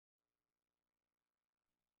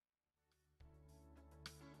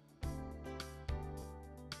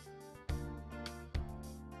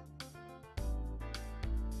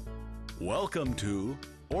Welcome to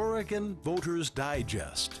Oregon Voters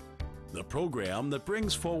Digest, the program that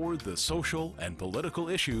brings forward the social and political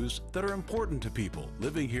issues that are important to people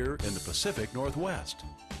living here in the Pacific Northwest.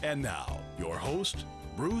 And now, your host,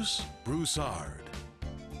 Bruce Broussard.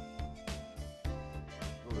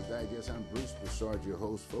 Voters Digest, I'm Bruce Broussard, your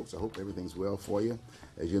host, folks. I hope everything's well for you.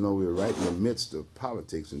 As you know, we're right in the midst of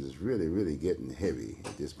politics, and it's really getting heavy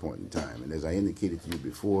at this point in time. And as I indicated to you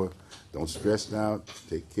before, don't stress out,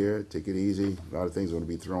 take care, take it easy. A lot of things are going to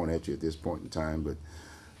be thrown at you at this point in time,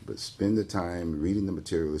 but spend the time reading the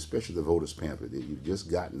material, especially the voters pamphlet. You've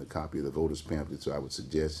just gotten a copy of the voters pamphlet, so I would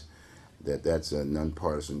suggest that that's a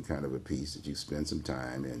nonpartisan kind of a piece that you spend some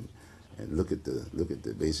time and look at the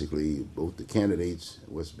basically both the candidates,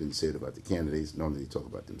 what's been said about the candidates. Normally they talk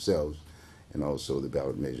about themselves, and also the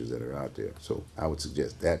ballot measures that are out there. So I would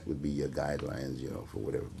suggest that would be your guidelines, for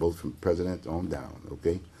whatever, both from president on down.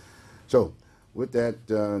 Okay. So with that,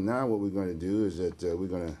 now what we're going to do is that we're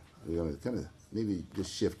going to kind of maybe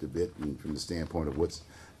just shift a bit from the standpoint of what's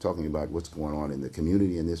talking about what's going on in the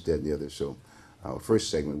community and this, that, and the other. So our first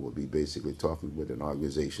segment will be basically talking with an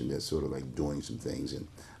organization that's sort of like doing some things, and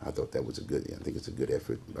I thought that was I think it's a good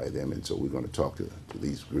effort by them, and so we're going to talk to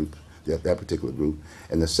these groups, that particular group.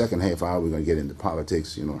 And the second half hour, we're going to get into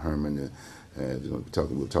politics. Herman, we'll talk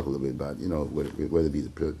a little bit about, whether it be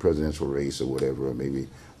the presidential race or whatever, or maybe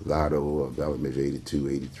Lotto or ballot measure 82,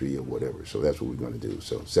 83 or whatever. So that's what we're going to do.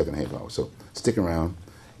 So second half hour. So stick around,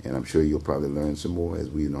 and I'm sure you'll probably learn some more as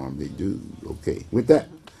we normally do. Okay. With that,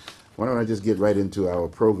 why don't I just get right into our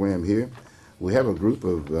program here? We have a group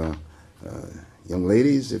of young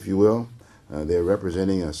ladies, if you will. They're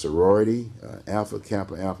representing a sorority, Alpha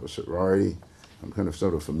Kappa Alpha sorority. I'm kind of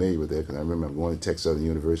sort of familiar with that because I remember going to Texas Southern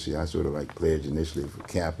University. I sort of like pledged initially for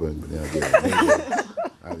Kappa, but then I did Omega.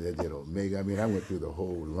 I did Omega. I mean, I went through the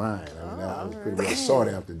whole line. I was pretty well sought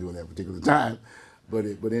after doing that particular time. But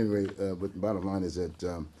anyway, but the bottom line is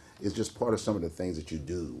that it's just part of some of the things that you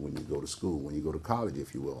do when you go to school, when you go to college,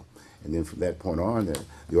 if you will. And then from that point on,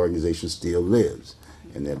 the organization still lives,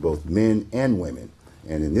 and they're both men and women.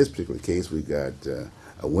 And in this particular case, we got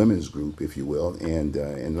a women's group, if you will, and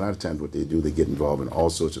a lot of times what they do, they get involved in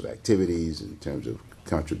all sorts of activities in terms of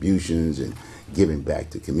contributions and giving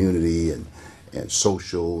back to community and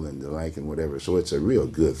social and the like and whatever. So it's a real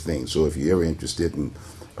good thing. So if you're ever interested in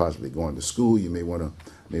possibly going to school, you may want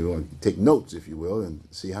to take notes, if you will, and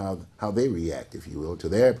see how they react, if you will, to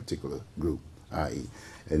their particular group, i.e.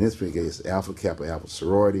 in this particular case, Alpha Kappa Alpha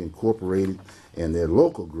Sorority Incorporated, and their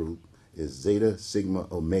local group is Zeta Sigma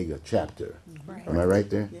Omega Chapter. Right. Am I right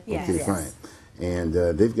there? Yes. Okay, yes. fine. And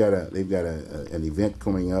they've got an event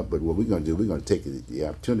coming up. But what we're going to do, we're going to take the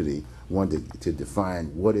opportunity, one, to define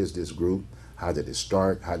what is this group, how did it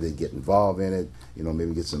start, how did it get involved in it,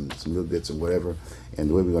 maybe get some little bits and whatever. And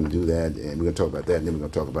the way we're going to do that, and we're going to talk about that, and then we're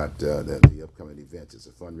going to talk about the upcoming events. It's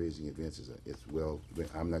a fundraising event.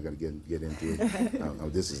 I'm not going to get into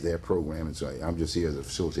it. This is their program, and so I'm just here as a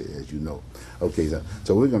facilitator, as you know. Okay, so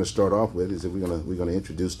what we're going to start off with is that we're going to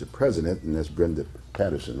introduce the president, and that's Brenda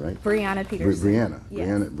Patterson, right? Brianna Peterson.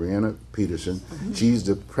 Brianna Peterson. Mm-hmm. She's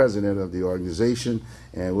the president of the organization,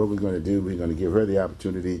 and what we're going to do, we're going to give her the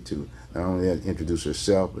opportunity to not only introduce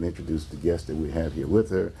herself, but introduce the guest that we have here with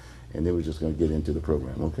her, and then we're just going to get into the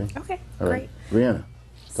program, okay? Okay, all right. Great. Brianna,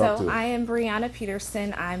 talk to us. I am Brianna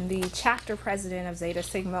Peterson. I'm the chapter president of Zeta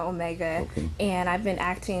Sigma Omega, okay. And I've been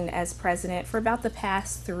acting as president for about the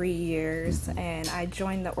past 3 years, mm-hmm. and I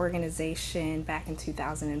joined the organization back in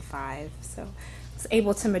 2005, so I was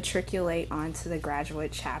able to matriculate onto the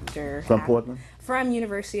graduate chapter. From Portland? From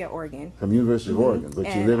University of Oregon. From University of Oregon,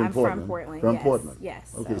 but you live in Portland? From Portland, From yes. Portland?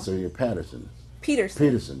 Yes. Okay, so you're Patterson.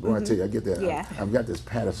 Peterson. Boy, I tell you, I get that. Yeah. I've got this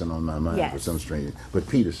Patterson on my mind yes. for some strange, but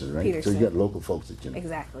Peterson, right? Peterson. So you got local folks that you know.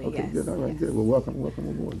 Exactly, okay, yes. Good, all right, yes. good. Well, welcome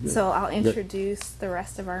aboard. Good. So I'll introduce the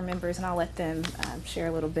rest of our members, and I'll let them share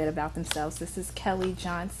a little bit about themselves. This is Kelly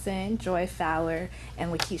Johnson, Joy Fowler,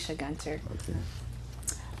 and Lakeisha Gunter. Okay.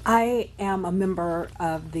 I am a member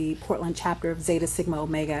of the Portland chapter of Zeta Sigma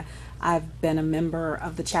Omega. I've been a member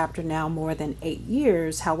of the chapter now more than 8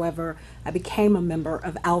 years. However, I became a member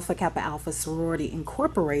of Alpha Kappa Alpha Sorority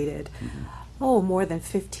Incorporated, more than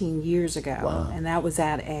 15 years ago. Wow. And that was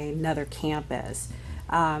at another campus.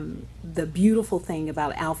 The beautiful thing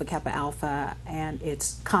about Alpha Kappa Alpha and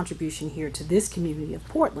its contribution here to this community of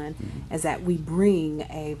Portland is that we bring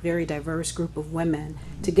a very diverse group of women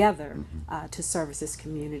together to service this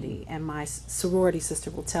community. And my sorority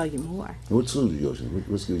sister will tell you more. What school did you go to?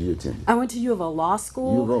 What school did you attend? I went to U of O Law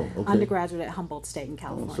School, U of O, okay. undergraduate at Humboldt State in Oh,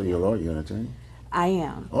 California. so you're a lawyer, you're an attorney? I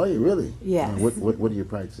am. Oh, you really? Yes. What are you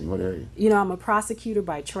practicing? What area? You know, I'm a prosecutor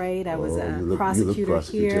by trade. I was a prosecutor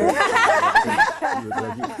prosecutor. here. You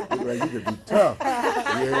look like you could be tough.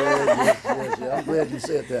 Yes. I'm glad you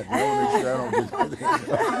said that. I want to make sure I don't get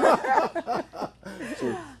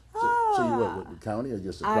So you what, the county or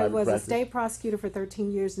just a private I was practice? a state prosecutor for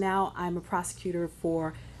 13 years. Now I'm a prosecutor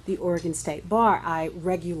for the Oregon State Bar. I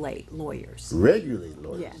regulate lawyers. Regulate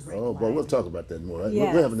lawyers? Yes. Oh, boy, we'll talk about that more.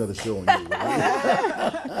 Yes. We'll have another show on you.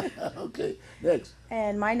 Okay, next.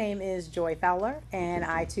 And my name is Joy Fowler, and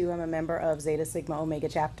I too am a member of Zeta Sigma Omega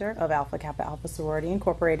chapter of Alpha Kappa Alpha Sorority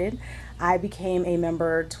Incorporated. I became a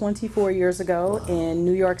member 24 years ago in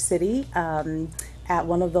New York City at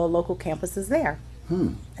one of the local campuses there.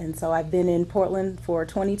 And so I've been in Portland for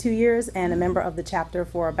 22 years and a member of the chapter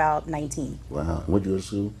for about 19. Wow. Where'd you go to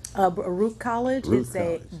school? Baruch College. Baruch It's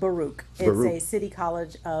College. Baruch. Baruch. It's a city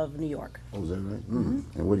college of New York. Oh, is that right? And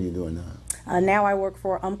what are you doing now? Now I work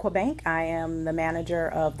for Umpqua Bank. I am the manager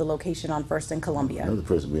of the location on First and Columbia. Another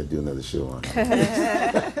person we have to do another show on.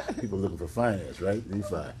 People looking for finance, right?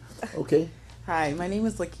 E5. Okay. Hi, my name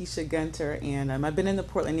is Lakeisha Gunter, and I've been in the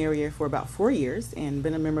Portland area for about 4 years and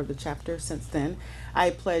been a member of the chapter since then.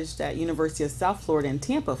 I pledged at University of South Florida in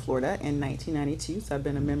Tampa, Florida in 1992, so I've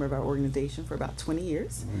been a member of our organization for about 20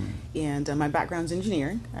 years. And my background's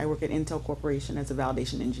engineering. I work at Intel Corporation as a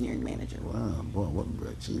validation engineering manager. Wow, boy, what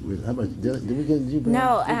how about, did we get you? Brad?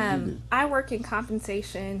 No, What did you do? I work in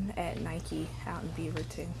compensation at Nike out in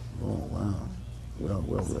Beaverton. Oh, wow. Well,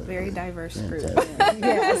 Very diverse group. Fantastic.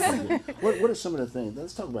 Yes. What are some of the things?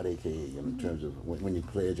 Let's talk about AKA in terms of when you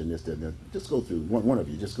pledge and this, that, and that. Just go through one of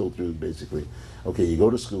you. Just go through basically. Okay, you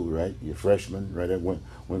go to school, right? You're freshman, right?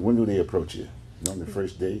 When do they approach you? On the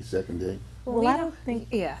first day, second day? Well, I don't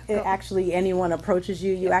think actually anyone approaches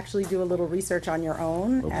you. You actually do a little research on your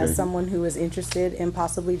own Okay. as someone who is interested in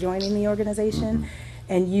possibly joining the organization.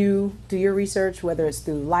 And you do your research, whether it's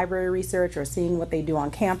through library research or seeing what they do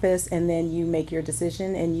on campus, and then you make your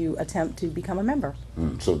decision and you attempt to become a member.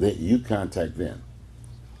 So you contact them.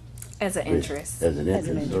 As an interest. As an As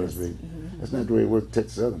an interest, so to interest. speak. That's not the way it worked.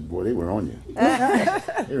 Texas Southern, boy, they were on you.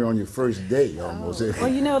 They were on your first day almost. Well,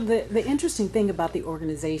 you know, the interesting thing about the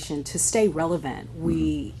organization, to stay relevant,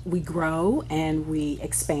 we grow and we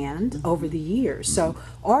expand over the years. So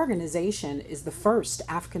our organization is the first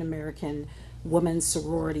African American women's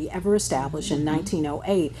sorority ever established in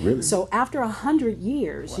 1908. Really? So after 100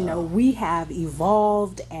 years, you know, we have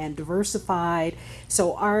evolved and diversified.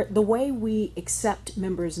 So the way we accept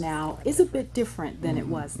members now is a bit different than it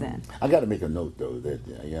was then. I got to make a note though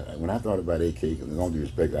that when I thought about AK, with all due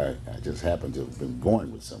respect, I just happened to have been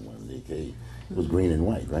going with someone with AK. It was green and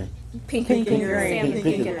white, right? Pink and green. Salmon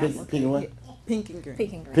Pink and and green. pink and what? Pink and green.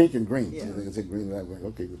 Pink and green. Pink and green. Yeah. So they can say green and white.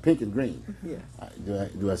 Okay, pink and green. Yes.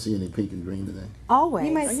 Do I see any pink and green today? Always.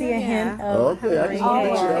 You might see a hint Oh, of okay, I just want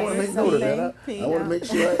to make sure. I want to make note of that. Pink. I want to make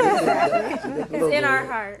sure. It's in our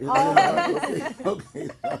heart. It's in our heart. Okay,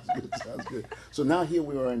 sounds good. Sounds good. So now here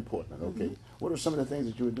we are in Portland. Okay, what are some of the things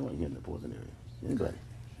that you were doing here in the Portland area? Anybody?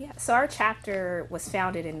 Yeah, so our chapter was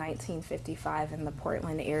founded in 1955 in the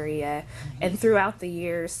Portland area, and throughout the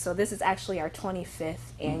years, so this is actually our 25th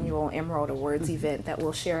annual Emerald Awards event that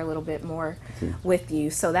we'll share a little bit more with you.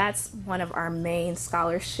 So that's one of our main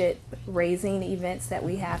scholarship raising events that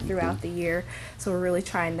we have throughout the year. So we're really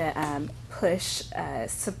trying to push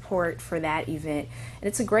support for that event. And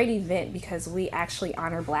it's a great event because we actually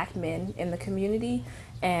honor Black men in the community.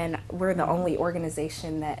 And we're the only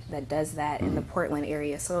organization that does that in the Portland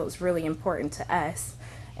area. So it was really important to us.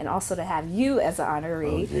 And also to have you as an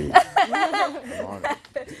honoree.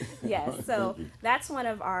 Yes, so that's one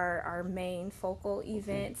of our main focal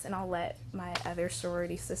events. And I'll let my other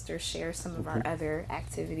sorority sisters share some of our other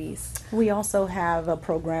activities. We also have a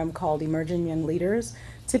program called Emerging Young Leaders.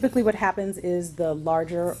 Typically what happens is the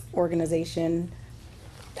larger organization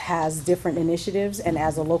has different initiatives, and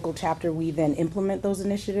as a local chapter we then implement those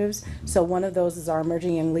initiatives. So one of those is our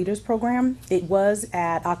Emerging Young Leaders program. It was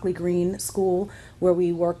at Ockley Green School where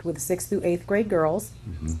we worked with 6th through 8th grade girls,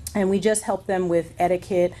 and we just helped them with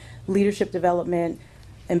etiquette, leadership development,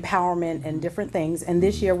 empowerment, and different things. And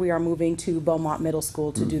this year we are moving to Beaumont Middle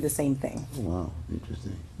School to do the same thing. Oh, wow,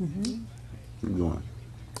 interesting. Keep going.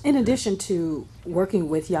 In addition to working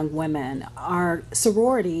with young women, our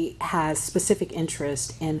sorority has specific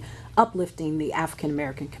interest in uplifting the African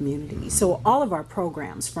American community. So all of our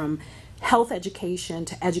programs, from health education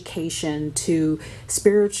to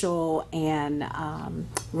spiritual and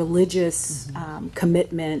religious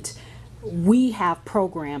commitment, we have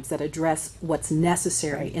programs that address what's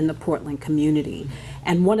necessary in the Portland community.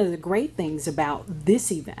 And one of the great things about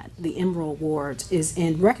this event, the Emerald Awards, is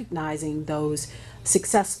in recognizing those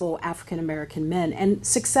successful African American men. And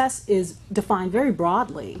success is defined very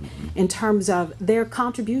broadly in terms of their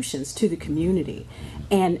contributions to the community.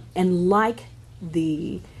 And like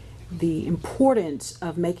the importance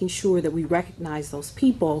of making sure that we recognize those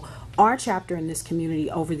people, our chapter in this community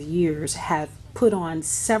over the years have put on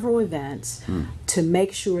several events to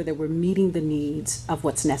make sure that we're meeting the needs of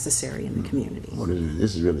what's necessary in the community. Well,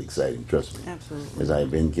 this is really exciting, trust me. Absolutely. As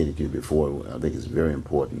I've indicated to you before, I think it's very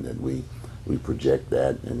important that we project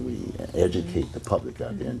that and we educate the public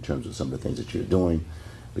out there in terms of some of the things that you're doing,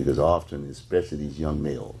 because often, especially these young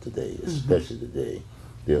males today,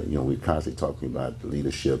 we're constantly talking about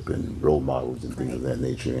leadership and role models and things of that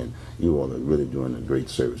nature, and you all are really doing a great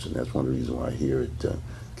service, and that's one of the reasons why here at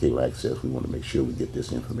Cable Access we want to make sure we get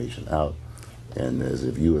this information out. And as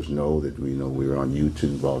the viewers know, that we're on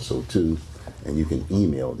YouTube also too, and you can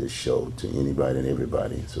email this show to anybody and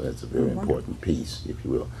everybody. So that's a very important piece, if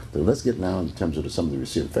you will. So let's get now in terms of some of the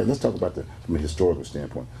recipients. In fact, let's talk about from a historical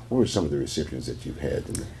standpoint. What were some of the recipients that you've had?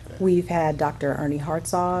 We've had Dr. Ernie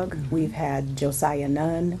Hartzog, we've had Josiah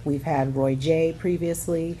Nunn, we've had Roy J.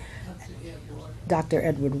 previously, Dr.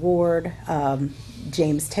 Edward Ward,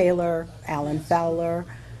 James Taylor, Alan Fowler,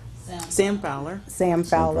 Sam Fowler.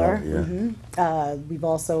 Yeah. We've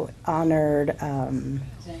also honored, I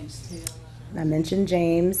mentioned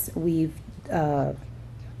James. We've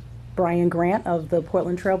Brian Grant of the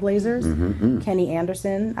Portland Trailblazers, Kenny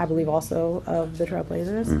Anderson, I believe also of the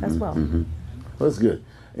Trailblazers as well. Well, that's good.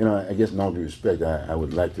 I guess in all due respect, I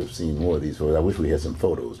would like to have seen more of these photos. I wish we had some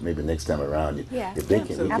photos. Maybe next time around, Yeah. if we can't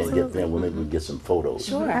get them, well, maybe we can get some photos.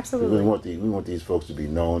 Sure, absolutely. We want these folks to be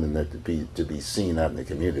known and that to be seen out in the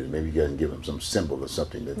community. Maybe you guys can give them some symbol or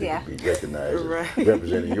something that they can be recognized as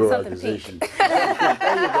representing your organization.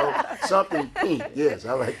 There you go. Something pink. Yes,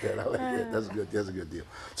 I like that. That's good. That's a good deal.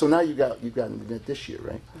 So now you've got an event this year,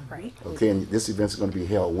 right? Right. Okay, and this event's going to be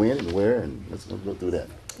held when and where, and let's go through that.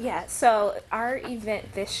 Yeah, so our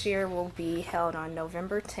event this year will be held on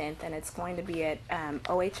November 10th, and it's going to be at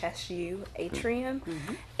OHSU Atrium.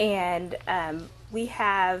 And we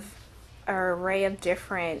have an array of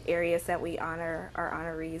different areas that we honor our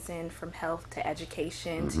honorees in, from health to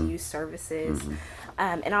education to youth services.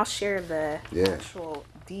 And I'll share the actual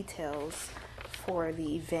details for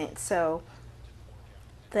the event. So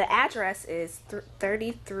the address is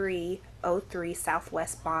 3303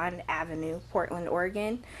 Southwest Bond Avenue, Portland,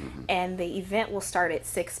 Oregon, and the event will start at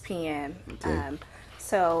 6 p.m. Okay.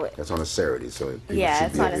 So That's on a Saturday, so people yeah, should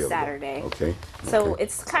it's be on available. a Saturday. Okay. So Okay.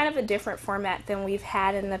 it's kind of a different format than we've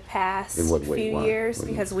had in the past In what way? few Why? years, What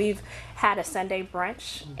do you because we've had a Sunday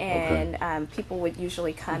brunch, and people would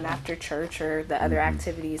usually come after church or the other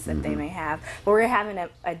activities that they may have. But we're having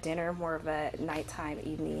a dinner, more of a nighttime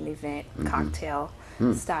evening event, cocktail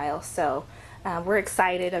style. So we're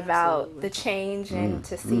excited about the change and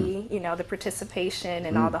to see, the participation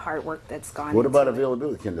and all the hard work that's gone What into about it.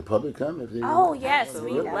 availability? Can the public come? If they Oh, yes,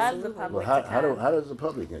 we Really? love the public Well, to come. how does the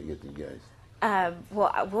public get to you guys?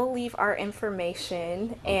 Well, we'll leave our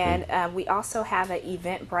information, and we also have an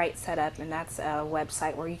Eventbrite set up, and that's a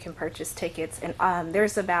website where you can purchase tickets. And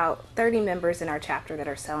there's about 30 members in our chapter that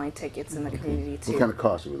are selling tickets in the community too. What kind of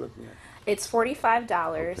cost are we looking at? It's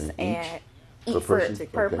 $45 Okay, and Per person?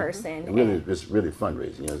 per Okay. person. And really, it's really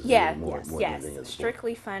fundraising. It's Yeah, really more than anything else.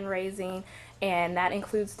 strictly fundraising, and that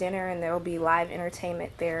includes dinner, and there will be live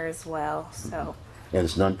entertainment there as well. So, And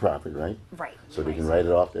it's nonprofit, right? right. So they can write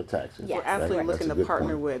it off their taxes. Yes. We're absolutely right? That's looking a to good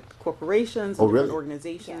partner point. with corporations Oh, and different really?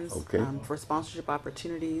 organizations Yes. Okay. for sponsorship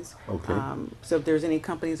opportunities. Okay. So if there's any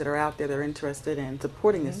companies that are out there that are interested in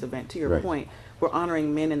supporting this event, to your Right. point, we're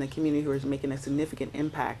honoring men in the community who are making a significant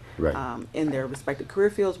impact Right. in their respective career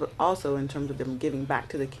fields, but also in terms of them giving back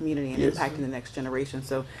to the community and Yes. impacting the next generation.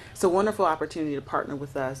 So it's a wonderful opportunity to partner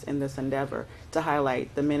with us in this endeavor to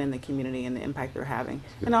highlight the men in the community and the impact they're having,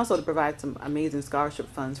 and also to provide some amazing scholarship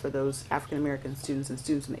funds for those African American students and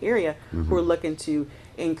students in the area who are looking to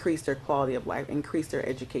increase their quality of life, increase their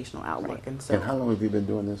educational outlook. And so And how long have you been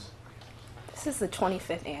doing this? This is the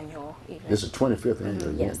 25th annual event. This is 25th annual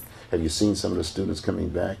event. Yes. Have you seen some of the students coming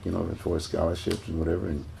back, for scholarships and whatever,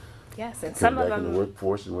 and Yes, and coming some of back in the them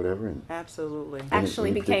workforce and whatever? And absolutely.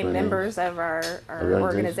 actually any became particular members of our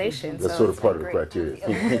organization. That's so sort it's of part of been the great.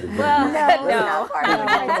 criteria. Well,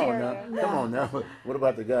 no. Come on now. What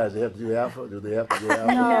about the guys? They have to do alpha? Do they have to go alpha?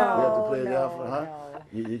 They have to play the alpha, huh?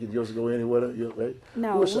 You can just go anywhere, right?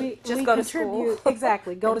 No, What's we Just we go to contribute school.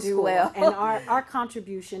 exactly. Go to Do school, well. and our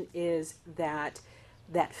contribution is that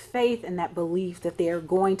that faith and that belief that they are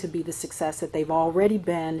going to be the success that they've already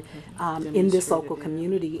been in this local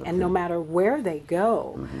community. And no matter where they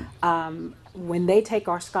go, when they take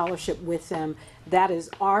our scholarship with them, that is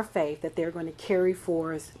our faith that they're going to carry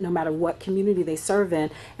forth no matter what community they serve in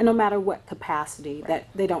and no matter what capacity, that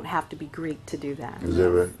they don't have to be Greek to do that. Is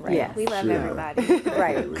that right? Right. Yes. We love Sure. everybody.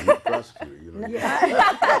 Right. Well, you're a prosecutor, you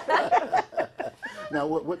know. Now,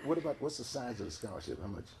 what about, what's the size of the scholarship? How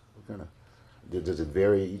much? What kind of? Does it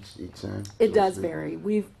vary each time? It does vary.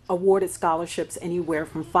 We've awarded scholarships anywhere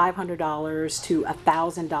from $500 to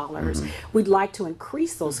 $1,000. We'd like to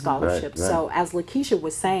increase those scholarships. Right. So as Lakeisha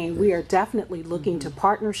was saying, we are definitely looking to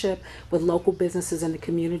partnership with local businesses in the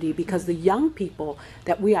community because the young people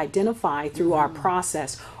that we identify through our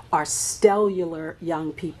process are stellar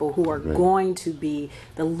young people who are going to be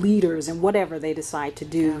the leaders in whatever they decide to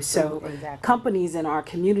do. So Exactly. companies in our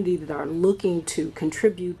community that are looking to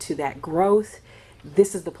contribute to that growth,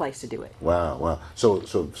 this is the place to do it. Wow, wow. So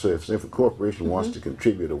if a corporation wants to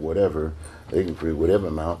contribute or whatever, they can contribute whatever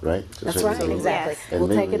amount, right? To That's certain right, things. Exactly. Yes. And We'll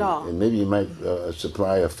maybe, take it all. And maybe you might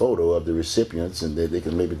supply a photo of the recipients, and they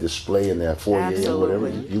can maybe display in their foyer or whatever.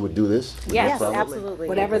 Absolutely. You would do this? Yes, No problem? absolutely.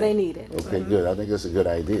 Whatever they needed. Okay, good. I think that's a good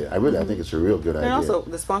idea. I think it's a real good And idea. also,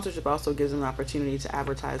 the sponsorship also gives them an opportunity to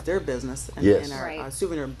advertise their business Yes. in our Right.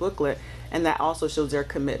 souvenir booklet, and that also shows their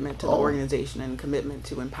commitment to the Oh. organization and commitment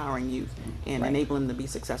to empowering youth and enabling them to be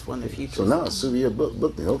successful in the future. So now, souvenir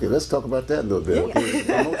book thing. Okay, let's talk about that a little bit. Okay,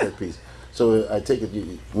 promote that piece. So I take it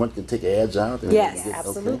one can take ads out? And Yes, okay.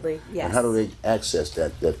 absolutely. Yes. And how do they access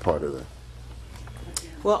that part of the?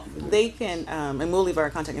 Well, they can, and we'll leave our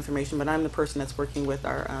contact information, but I'm the person that's working with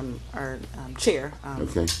our chair,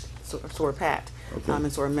 Okay. Sora Pat, Okay.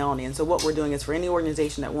 and Sora Melanie. And so what we're doing is for any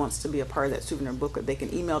organization that wants to be a part of that souvenir booklet, they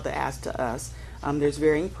can email the ads to us. There's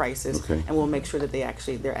varying prices, Okay. and we'll make sure that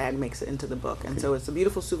their ad makes it into the book. And so it's a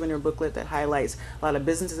beautiful souvenir booklet that highlights a lot of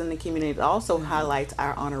businesses in the community. It also highlights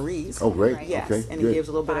our honorees. Oh, great. Right. Yes, Okay. and good. it gives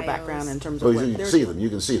a little bit of Bios. background in terms Oh, of you what can they're see doing. them. You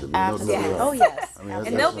can see them. You know who they Absolutely. are. Oh, yes. I mean, that's-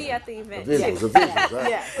 And they'll that's- be at the event. Visuals, too. the visuals.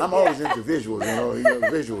 Yes. I'm always into visuals, visuals. And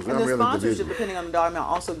I'm the really into sponsorship, visuals. depending on the dollar amount,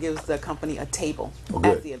 also gives the company a table Oh,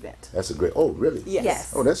 good. at the event. That's a great. Oh, really? Yes.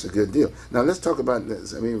 Yes. Oh, that's a good deal. Now let's talk about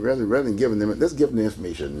this. I mean, rather than giving them, let's give them the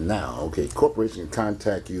information now. Okay, corporation can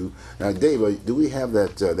contact you. Now, Dave, do we have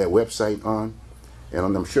that website on?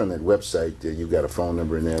 And I'm sure on that website you've got a phone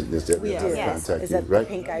number in there. We how to do. Yes. contact Is you, that the right?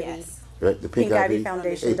 Pink Ivy? Yes. Right, the Pink Ivy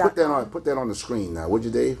Foundation. Hey, put that on the screen now, would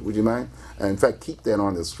you, Dave? Would you mind? In fact, keep that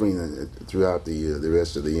on the screen throughout the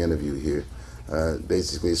rest of the interview here.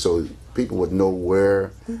 Basically, so people would know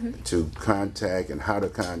where to contact and how to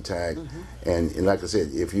contact. And like I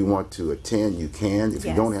said, if you want to attend, you can. If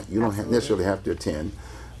you Yes, don't, you don't absolutely. necessarily have to attend.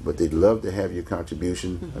 But they'd love to have your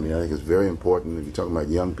contribution. I mean, I think it's very important. If you're talking about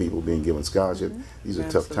young people being given scholarship, these are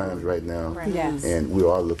tough times right now. Yes. And we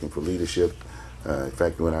are looking for leadership. In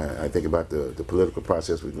fact, when I think about the political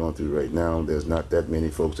process we're going through right now, there's not that many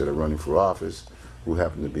folks that are running for office who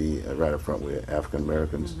happen to be right up front with African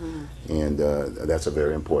Americans, and that's a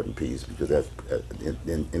very important piece because that's,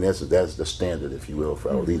 in essence, that's the standard, if you will, for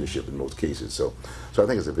our leadership in most cases. So I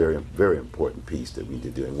think it's a very, very important piece that we need to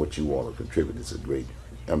do, and what you all have contributed is a great,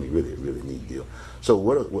 I mean, really, really neat deal.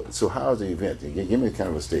 So so how's the event? Give me kind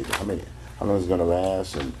of a statement. How long is it going to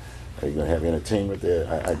last, and are you going to have entertainment there?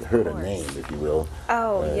 I heard a name, if you will.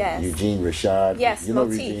 Oh, yes. Eugene Rashad. Yes, you know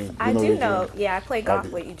Motif. Eugene? I You do Eugene? know. Yeah, I play golf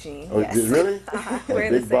did- with Eugene. Oh, Yes. really? We're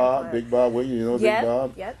in the Big same Bob, club. Big Bob. Well, you know Big Yep,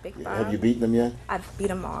 Bob. yep, Big Have Bob. you beaten him yet? I've beat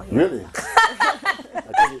them all. Yeah. Really?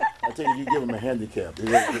 I take it you give him a handicap. Is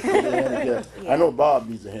it a handicap? I know Bob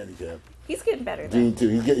needs a handicap. He's getting better. Though. Gene too.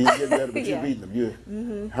 He's getting better, but Yeah. you're beating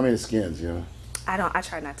him. How many skins? You know. I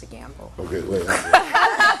try not to gamble. Okay, wait.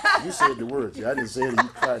 You said the words. I didn't say it. You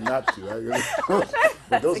try not to.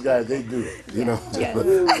 But those guys, they do it. You know. Yeah. But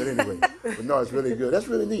anyway, but no, it's really good. That's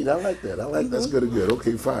really neat. I like that. That's good.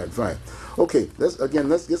 Okay, fine. Okay,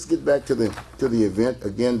 let's get back to the event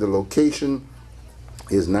again. The location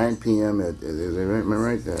is 9 p.m. Am I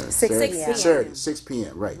right? 6 p.m. Saturday, 6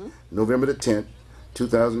 p.m. Right, November the 10th,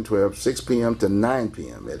 2012, 6 p.m. to 9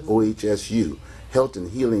 p.m. at OHSU Health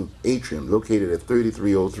and Healing Atrium, located at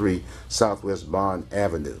 3303 Southwest Bond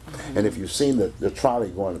Avenue. And if you've seen the trolley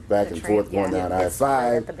going back The and train, forth going yeah. down It's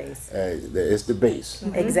right I-5, at the base. It's the base.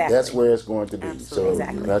 Exactly. That's where it's going to be. So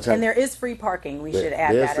Exactly. that's how- And there is free parking. We should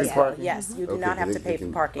add There's that free as well. parking? Yes, you do Okay, not have they- to they pay can-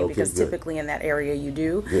 for parking okay, because good. typically in that area you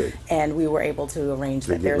do. Good. And we were able to arrange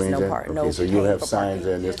that there's no Okay, part. No so you'll paying have for signs parking.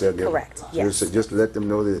 there and this, that, and the other. Correct, So yes. just to let them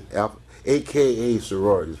know that AKA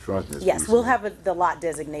sororities fronting this Yes, piece. we'll have the lot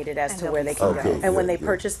designated as And to they'll where be they can Okay, go. And when good, they good.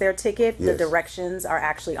 purchase their ticket, the Yes. directions are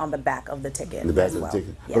actually on the back of the ticket In the back as of the well.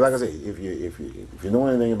 ticket. Yes. But like I say, if you know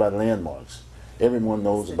anything about landmarks, everyone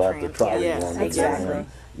knows The about the tram, trolley yeah. going Yes, there. exactly. And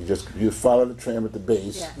you follow the tram at the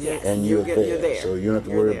base, Yes. and You're you're good- there. you're there. So you don't have to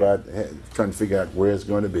You're worry there. about trying to figure out where it's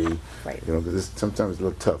going to be. Right. You know, because sometimes it's a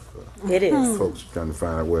little tough. It is. Folks trying to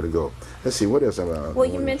find out where to go. Let's see, what else? Well,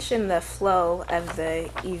 you mentioned the flow of the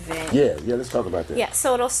event. Yeah, let's talk about that. Yeah,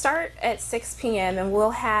 so it'll start at 6 p.m. and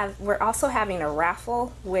we're also having a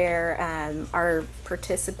raffle where our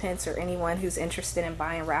participants or anyone who's interested in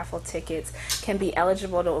buying raffle tickets can be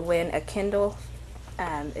eligible to win a Kindle.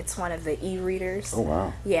 It's one of the e-readers. Oh,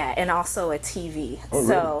 wow. Yeah, and also a TV. Oh,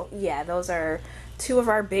 So yeah, those are two of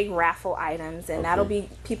our big raffle items, and that'll Okay. be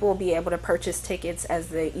people will be able to purchase tickets as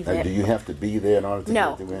the And event. do you have to be there in order to No.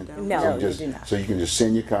 get the win? No. So No, you do not. So you can just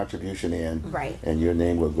send your contribution in, Right. and your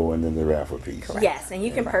name will go into the raffle piece. Yes, and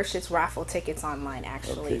you can purchase raffle tickets online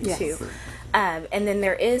actually Okay. too. Yes. And then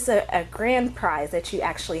there is a grand prize that you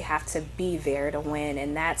actually have to be there to win,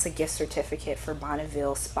 and that's a gift certificate for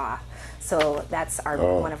Bonneville Spa. So that's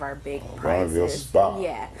one of our big prizes. Bonneville Spa.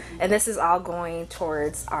 Yeah, and this is all going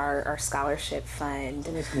towards our scholarship fund.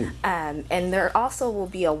 And there also will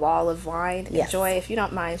be a wall of wine. Yes. Joy, if you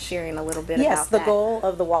don't mind sharing a little bit Yes, about the that. goal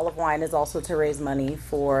of the Wall of Wine is also to raise money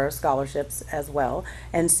for scholarships as well.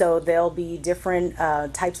 And so there'll be different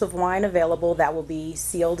types of wine available that will be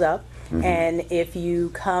sealed up. And if you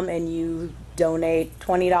come and you donate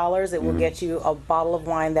 $20, it will get you a bottle of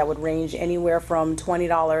wine that would range anywhere from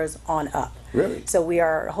 $20 on up. Really? So we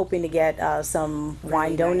are hoping to get some wine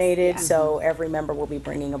nice, donated. yeah. So every member will be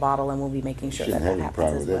bringing a bottle, and we'll be making sure Shouldn't that have that any happens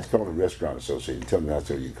problem as with that. well. It's called the Restaurant Association. Tell them that's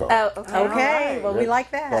what you call it. Oh, okay. Okay, Alright. well, we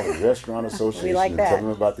like Call that. the Restaurant Association. like and that. Tell them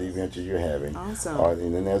about the event that you're having. Awesome.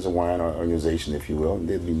 And then there's a wine organization, if you will, and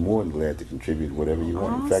they'd be more than glad to contribute whatever you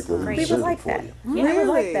want. In fact, they'll even Great. We serve would it like for that. you. We would like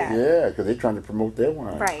Really? that. Yeah, because they're trying to promote their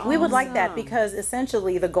wine. Right. We would like that because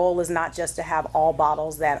essentially the goal is not just to have all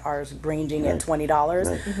bottles that are ranging at $20.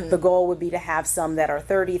 Right. The goal would be to have some that are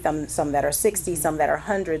 30, some that are 60, some that are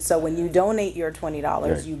 100. So when you donate your $20,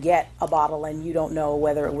 Right. you get a bottle, and you don't know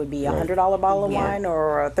whether it would be a Right. $100 bottle of Yeah. wine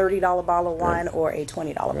or a $30 bottle of wine Right. or a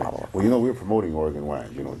 $20 Right. bottle of Well, we're promoting Oregon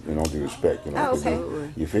wines, in all due respect, Oh, 'cause okay.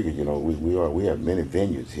 you figure, we have many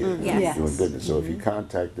venues here Yes. doing business. So if you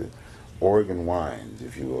contact the Oregon Wines,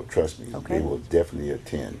 if you will, trust me, Okay. they will definitely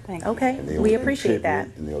attend. Thank you. Okay, And they'll we appreciate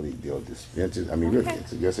contribute, that. And they'll dispense it. I mean, really, Okay.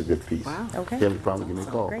 that's a good piece. Wow. Okay. If you have a problem, give me a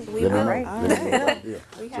call. Great. We Let me will. know. Right. Let me know about the deal.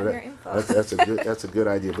 We So have that- your info. That's a good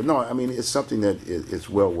idea. But no, I mean, it's something that it's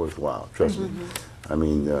well worthwhile. Trust me. I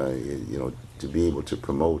mean, to be able to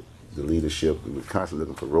promote the leadership, we're constantly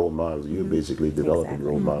looking for role models. You're basically developing Exactly.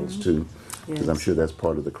 role models too, because I'm sure that's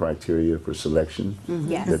part of the criteria for selection.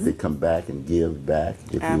 Yes. That they come back and give back,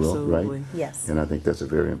 if you will, Absolutely. right? Yes. And I think that's a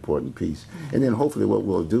very important piece. And then hopefully what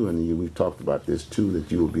we'll do, and we've talked about this too, that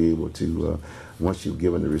you will be able to, once you've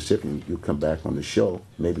given the recipient, you'll come back on the show,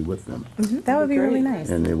 maybe with them. That would be really nice.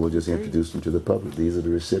 And then we'll just introduce them to the public. These are the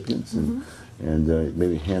recipients, and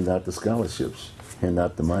maybe hand out the scholarships, hand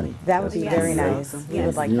out the money. That would be Yes. very That's nice. awesome. We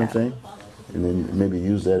would like You know what that. I'm saying? And then maybe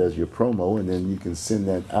use that as your promo, and then you can send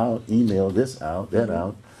that out, email this out, that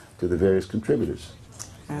out to the various contributors.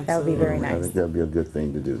 That would be very I nice. think that'd be a good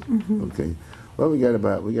thing to do. Okay. Well, we got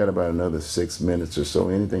about another 6 minutes or so.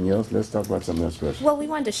 Anything else? Let's talk about something else special. Well, we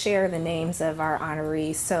wanted to share the names of our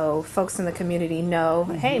honorees so folks in the community know,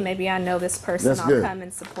 hey, maybe I know this person, That's I'll good. come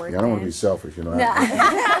and support Yeah, I don't want to them. be selfish,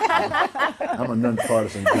 I'm a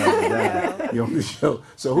nonpartisan kind of guy on the show.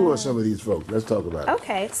 So who are some of these folks? Let's talk about it.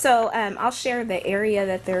 Okay, so I'll share the area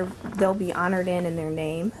that they'll be honored in their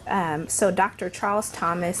name. So Dr. Charles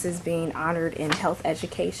Thomas is being honored in health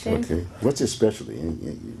education. Okay. What's his specialty?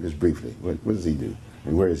 Just briefly. What does he do?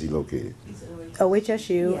 And where is he located?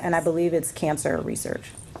 OHSU, Yes. and I believe it's cancer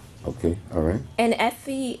research. Okay. All right. And at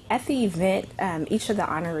the event, each of the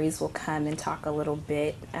honorees will come and talk a little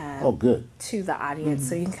bit Oh, good. to the audience,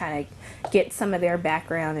 so you can kind of get some of their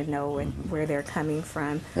background and know where they're coming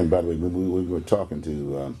from. And by the way, when we were talking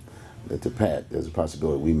to Pat, there's a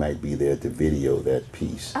possibility we might be there to video that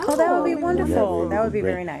piece. Oh, that would be And wonderful. way we That would can be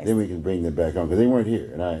bring- very nice. Then we can bring them back on because they weren't here,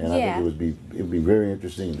 and I think Yeah. it would be very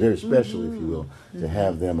interesting, and very special, if you will, to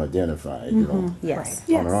have them identified, Yes.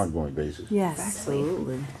 on an ongoing basis. Yes.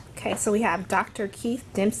 Absolutely. Okay, so we have Dr. Keith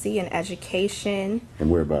Dempsey in education,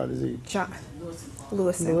 And whereabout is he? John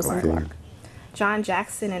Lewis and Lewis and Clark. Okay. John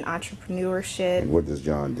Jackson in entrepreneurship. And what does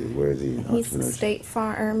John do? Where is he? in He's entrepreneurship? State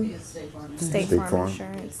Farm. State State Farm Farm?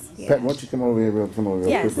 Insurance. Yeah. Pat, why don't you come over here real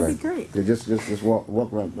Yes. quick? That'd be great. Yeah, just walk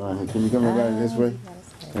right behind him. Can you come right this way?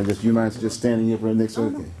 And just, you mind just standing here right next to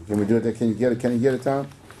her? Can we do it? Can you get it? Can you get it, Tom?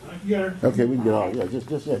 I can get her. Okay, we can get all. Yeah, just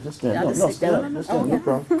stand. Yeah, No, just no, sit stand down. up. Just stand. No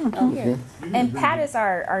problem. Okay. And Pat is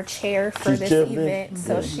our chair for She's this chair for this? event,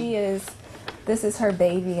 so Yeah. she is. This is her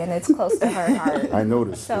baby, and it's close to her heart. I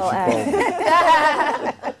noticed. So,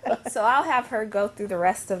 so I'll have her go through the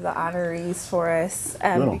rest of the honorees for us Good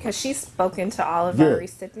on. because she's spoken to all of our Good.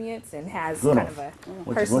 recipients and has Good kind on. of a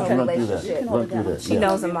Why personal don't you run through that? relationship. Run through that. She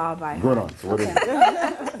knows them all by Good heart. on. So what is it?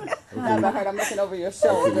 Now I heard I'm looking over your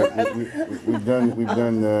shoulder. We've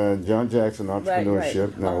done John Jackson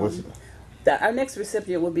entrepreneurship. Now what's Our next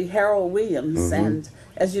recipient will be Harold Williams, and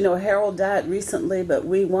as you know, Harold died recently, but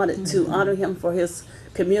we wanted to honor him for his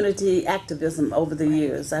community activism over the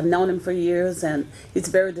years. I've known him for years, and he's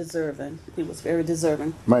very deserving. He was very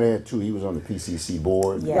deserving. might add too, he was on the PCC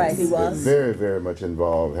board. Yes. Right, he was. Very, very much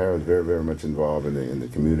involved. Harold's very, very much involved in the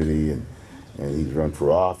community, and he's run for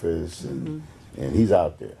office, and he's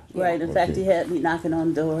out there. Right. In fact, Okay. he had me knocking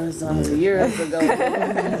on doors years ago.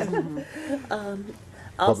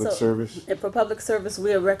 Public service. And for public service,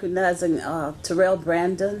 we are recognizing Terrell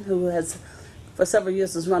Brandon, who has, for several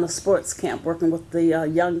years, has run a sports camp working with the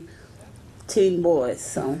young teen boys.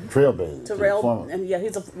 So Trailblazer. Terrell, former- and yeah,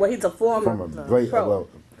 he's a former Former great- pro,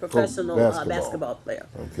 pro professional basketball. basketball player.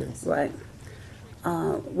 Okay. Right.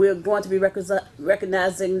 We're going to be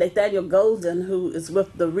recognizing Nathaniel Golden, who is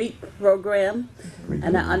with the REAP program,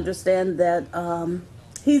 and I understand that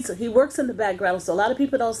he works in the background, so a lot of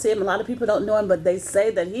people don't see him, a lot of people don't know him, but they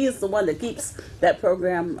say that he is the one that keeps that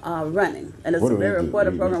program running, and it's What a do we very do?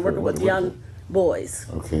 important We- program working what- with what- young boys.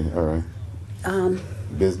 Okay. All right.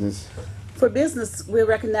 Business. For business, we're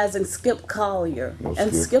recognizing Skip Collier. Oh, And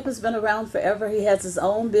Skip. Skip has been around forever. He has his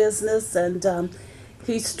own business, and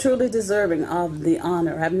he's truly deserving of the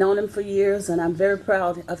honor. I've known him for years, and I'm very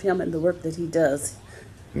proud of him and the work that he does.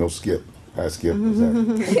 No Skip. Hi, Skip. What's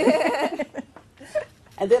that?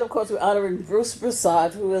 And then, of course, we're honoring Bruce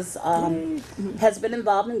Broussard, who is has been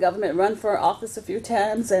involved in government, run for office a few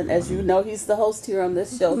times, and as you know, he's the host here on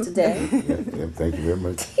this show today. Yeah, thank you very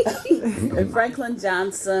much. And Franklin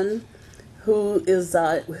Johnson, who is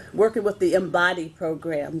working with the Embody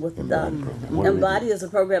program. With Embody program. What do they Embody is a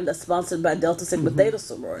program that's sponsored by Delta Sigma Theta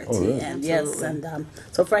sorority, Oh, really? and yes, and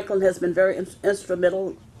so Franklin has been very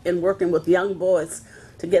instrumental in working with young boys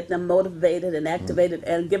to get them motivated and activated,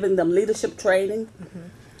 and giving them leadership training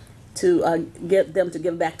to get them to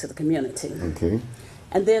give back to the community. Okay.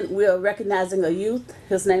 And then we are recognizing a youth.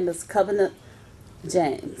 His name is Covenant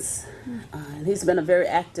James. And he's been a very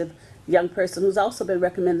active young person who's also been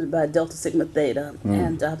recommended by Delta Sigma Theta.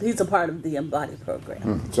 And he's a part of the Embody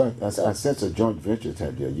program. So I sense a joint venture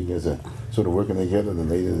type deal. You guys are sort of working together. The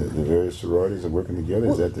ladies, the various sororities are working together.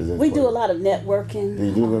 Is that We do a lot of networking.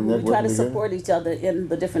 You do a little We try networking to together? support each other in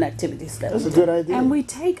the different activities that That's we a do. good idea. And we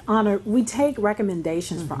take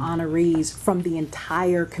recommendations for honorees from the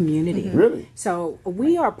entire community. Really? So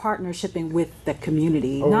we are partnershiping with the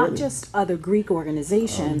community, Oh, not really? just other Greek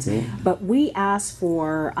organizations, Okay. but we ask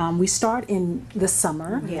for, we start in the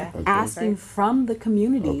summer, Yeah. Okay. asking from the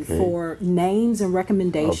community Okay. for names and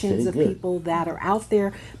recommendations Okay, of good. people that are out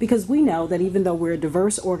there, because we know that even though we're a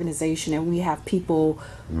diverse organization and we have people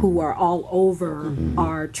who are all over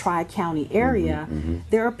our Tri-County area,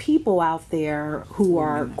 there are people out there who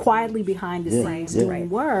are quietly behind the Yeah, scenes yeah. doing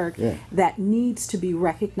work Yeah. that needs to be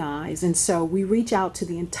recognized. And so we reach out to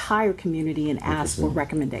the entire community and ask for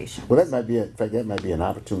recommendations. Well, that might be, in fact, that might be an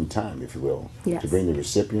opportune time, if you will, Yes. to bring the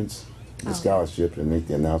recipients, the scholarships, and make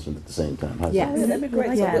the announcement at the same time. How's Yes. that? That'd be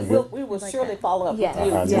great. Yes. So we will surely follow up Yes. with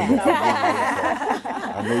you. I know,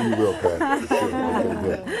 I know you will, Pat. For sure. Okay,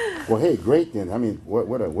 good. Well, hey, great then. I mean, what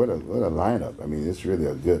a lineup. I mean, it's really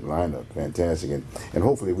a good lineup. Fantastic. And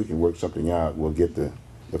hopefully we can work something out. We'll get the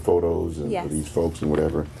photos and Yes. of these folks and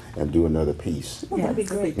whatever, and do another piece. That'd be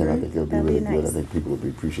great. And I think it'll be That'd be really good. I nice. think people would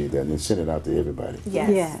appreciate that. And then send it out to everybody. Yes,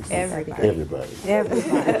 Yes. everybody. Everybody.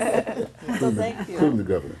 Everybody. So thank you. Including the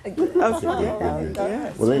governor. Good.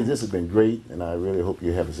 Well, ladies, this has been great, and I really hope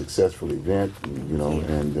you have a successful event,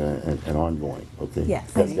 and ongoing. Okay.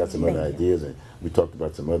 Yes. Pat's got some other Thank you. ideas, and we talked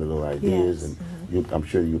about some other little ideas, Yes. and I'm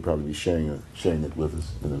sure you'll probably be sharing it with us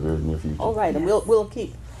in the very near future. All right, and we'll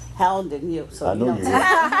keep hounding you. So I know you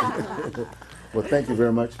will. Well, thank you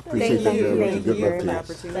very much. Appreciate that you. very much. Thank and Good you. luck to you.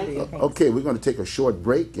 Opportunity. Okay, we're going to take a short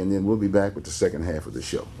break, and then we'll be back with the second half of the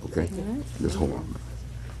show. Okay. Just hold on.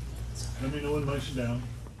 Let me know when mics are down.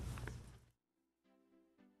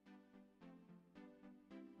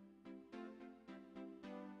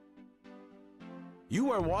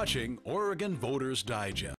 You are watching Oregon Voters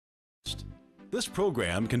Digest. This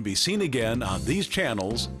program can be seen again on these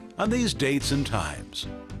channels on these dates and times.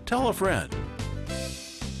 Tell a friend.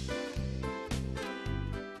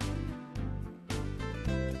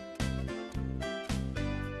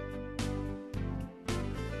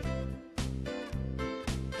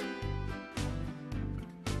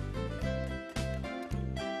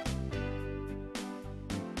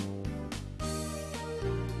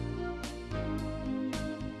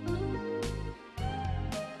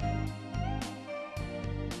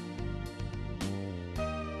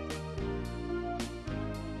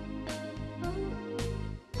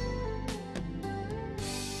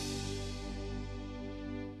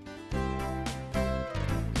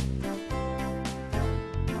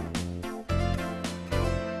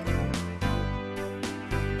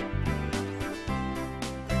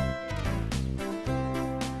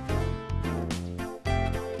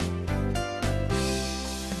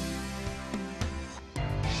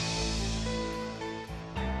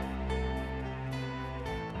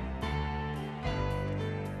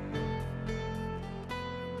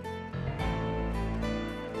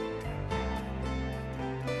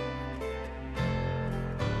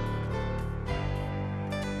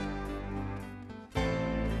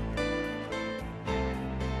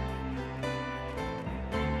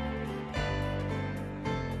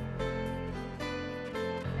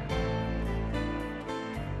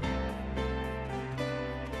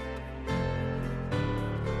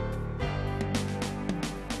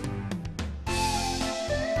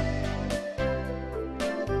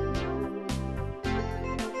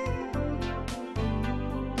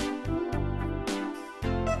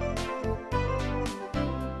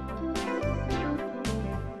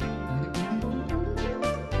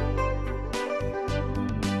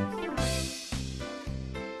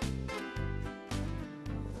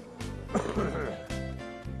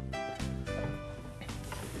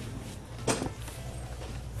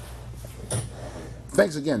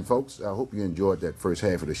 thanks again, folks. I hope you enjoyed that first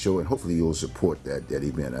half of the show, and hopefully you'll support that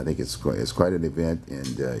event. I think it's quite an event,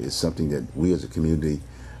 and it's something that we as a community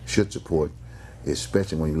should support,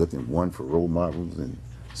 especially when you're looking, one, for role models, and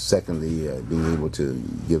secondly, being able to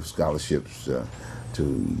give scholarships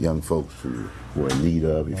to young folks who are in need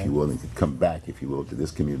of, if you will, and could come back, if you will, to this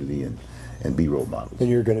community and be role models. And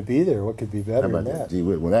you're going to be there. What could be better How about than that? Gee,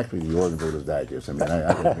 well, actually, the Oregon Voters Digest. I mean,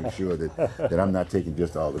 I got to make sure that I'm not taking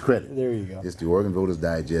just all the credit. There you go. It's the Oregon Voters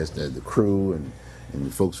Digest, the crew, and the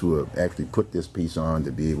folks who have actually put this piece on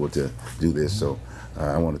to be able to do this. So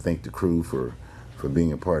I want to thank the crew for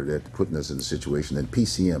being a part of that, putting us in the situation, and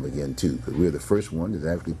PCM again too, because we're the first one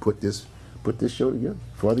that actually put this show together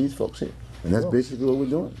for these folks here. And that's basically what we're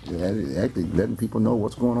doing. We're actually letting people know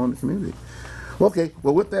what's going on in the community. Okay,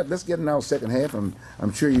 well, with that, let's get in our second half. I'm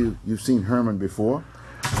sure you've seen Herman before.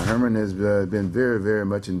 Herman has been very, very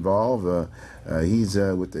much involved. He's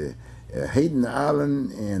with the Hayden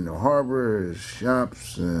Island and the Harbor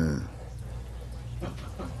Shops.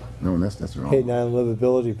 No, that's wrong. Hayden Island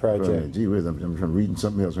Livability Project. Gee whiz, I'm reading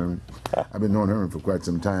something else, Herman. I've been knowing Herman for quite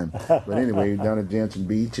some time. But anyway, down at Jansen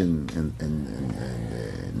Beach and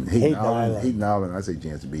Hayden Island. Hayden Island, I say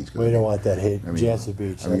Jansen Beach. We don't want that Jansen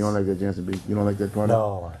Beach. I mean, you don't like that Jansen Beach? You don't like that corner?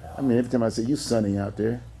 No. I mean, every time I say, you sunning out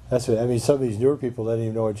there. That's what I mean. Some of these newer people didn't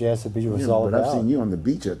even know what Jansen Beach was all about. But I've seen you on the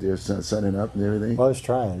beach out there, sunning up and everything. Well, I was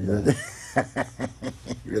trying.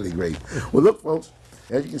 Really great. Well, look, folks.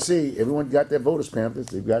 As you can see, everyone got their voters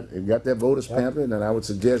pamphlets. They've got their voters pamphlet, and I would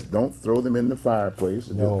suggest don't throw them in the fireplace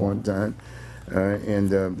at this point in time,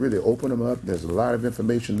 and really open them up. There's a lot of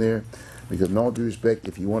information there, because in all due respect,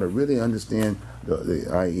 if you want to really understand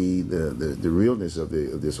i.e. the realness of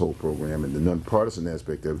this whole program and the nonpartisan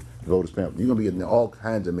aspect of the voters pamphlet, you're going to be getting all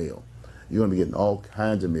kinds of mail. You're going to be getting all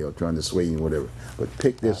kinds of mail trying to sway you and whatever. But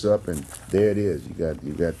pick this up, and there it is. You got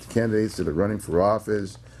the candidates that are running for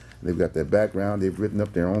office. They've got their background. They've written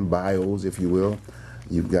up their own bios, if you will.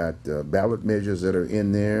 You've got ballot measures that are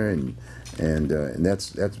in there, and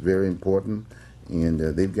that's very important. And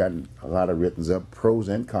they've gotten a lot of written up, pros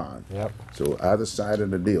and cons. Yep. So either side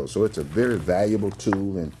of the deal. So it's a very valuable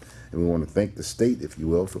tool, and we want to thank the state, if you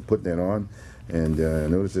will, for putting that on. And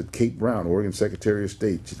notice that Kate Brown, Oregon Secretary of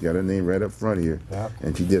State, she's got her name right up front here. Yep.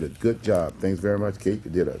 And she did a good job. Thanks very much, Kate.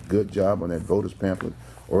 You did a good job on that voters pamphlet.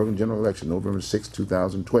 Oregon General Election, November 6,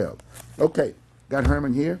 2012. Okay, got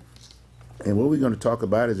Herman here, and what we're going to talk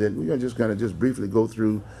about is that we're just going to briefly go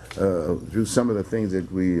through some of the things that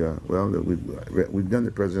we've done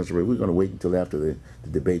the presidential race. We're going to wait until after the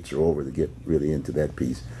debates are over to get really into that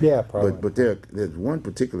piece. Yeah, probably. But there's one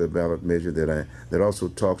particular ballot measure that also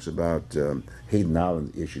talks about Hayden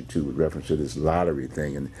Island issue too, with reference to this lottery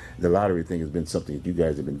thing, and the lottery thing has been something that you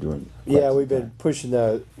guys have been doing. Yeah, we've been pushing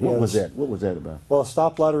the. What was that? What was that about? Well,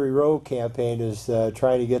 Stop Lottery Row campaign is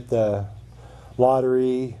trying to get the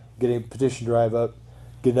lottery, getting a petition drive up,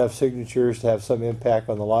 get enough signatures to have some impact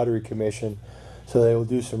on the Lottery Commission, so they will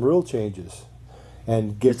do some rule changes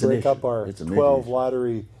and break up our 12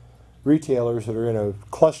 lottery retailers that are in a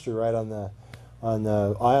cluster right on the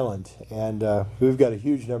island. And we've got a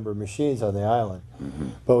huge number of machines on the island,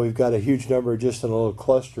 but we've got a huge number just in a little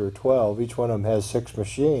cluster of 12. Each one of them has 6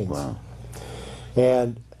 machines. Wow.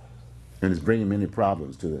 And it's bringing many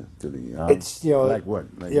problems to the it's like what?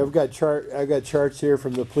 Like I've got charts here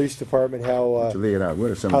from the police department how to lay it out.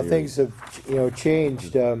 What are some how of the things have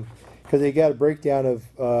changed, because they got a breakdown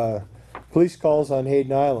of police calls on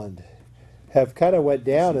Hayden Island have kind of went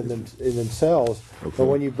down in themselves, but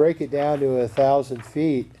when you break it down to 1,000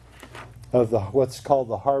 feet of what's called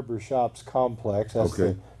the Harbor Shops complex, that's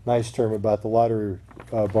the nice term about the lottery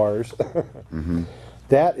bars,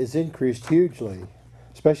 that is increased hugely.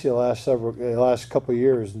 Especially the last couple of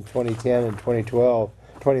years in 2010 and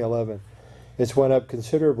 2011, it's went up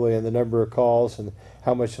considerably in the number of calls and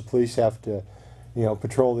how much the police have to,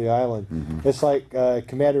 patrol the island. It's like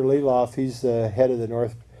Commander Leloff, he's the head of the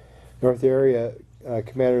North Area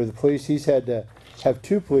commander of the police. He's had to have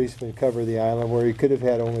 2 policemen cover the island where he could have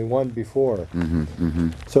had only 1 before.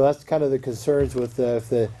 So that's kind of the concerns with if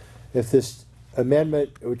this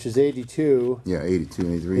amendment, which is 82, 82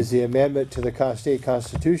 and 83, is the amendment to the state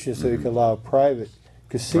constitution, so you can allow a private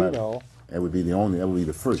casino. That would be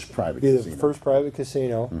the first private casino. The first private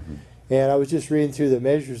casino. And I was just reading through the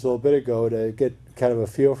measures a little bit ago to get kind of a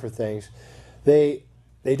feel for things. They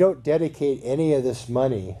don't dedicate any of this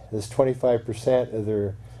money, this 25% of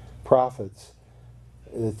their profits.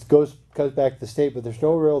 It goes back to the state, but there's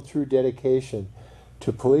no real true dedication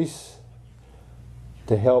to police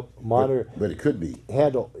to help monitor. But it could be.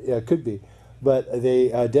 It could be. But they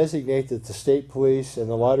designate that the state police and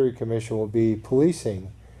the Lottery Commission will be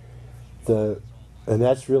policing the and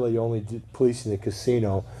that's really only policing the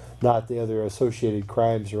casino, not the other associated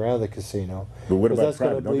crimes around the casino. But what 'Cause about that's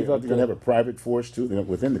gonna private? Don't leave they, up going to have a private force too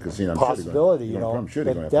within the casino? I'm sure they're gonna- possibility, you know, I'm sure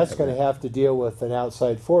they're but gonna that's have going to that. have to deal with an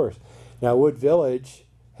outside force. Now, Wood Village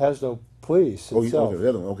has no police Oh, itself. okay, the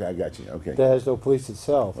other one. Okay, I got you. Okay. That has no police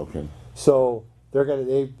itself. Okay. So they're going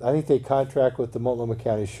to. I think they contract with the Multnomah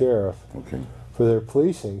County Sheriff Okay. for their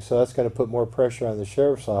policing. So that's going to put more pressure on the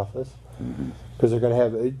sheriff's office Mm-hmm. because they're going to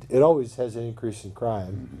have. It always has an increase in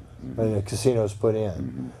crime when the casinos put in.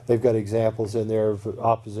 Mm-hmm. They've got examples in there of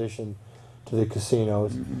opposition to the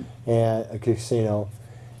casinos and a casino.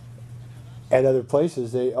 At other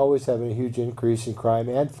places, they always have a huge increase in crime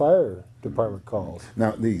and fire department calls.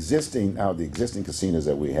 Now the existing casinos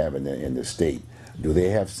that we have in the state, do they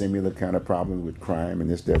have similar kind of problems with crime and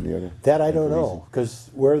this, that, and the other? That I And don't policing? know, because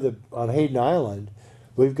on Hayden Island,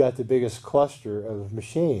 we've got the biggest cluster of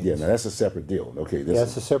machines. Yeah, now that's a separate deal. Okay, this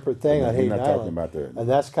That's a is, separate thing we're on not Hayden talking Island, about the- and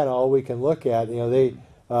that's kind of all we can look at. You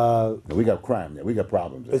know, we got crime there. We got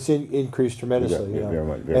problems there. it's increased tremendously. Yeah, You know, very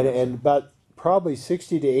much, very and much. and about probably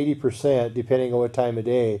 60 to 80%, depending on what time of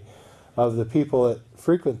day, of the people that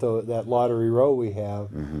frequent that Lottery Row we have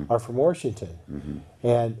Mm-hmm. are from Washington,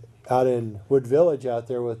 and out in Wood Village out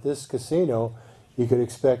there with this casino, you could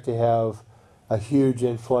expect to have a huge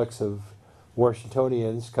influx of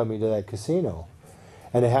Washingtonians coming to that casino,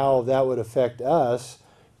 and how that would affect us.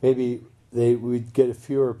 Maybe we'd get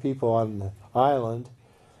fewer people on the island.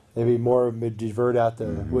 Maybe more of them would divert out to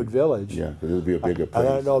Wood Village. Mm-hmm. Yeah, 'cause it'll be a bigger I place.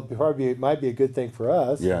 don't know. It might be a good thing for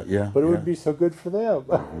us. Yeah, yeah, But it yeah. would be so good for them.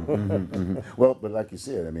 Well, but like you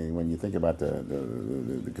said, I mean, when you think about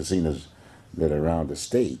the casinos that are around the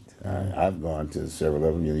state, I've gone to several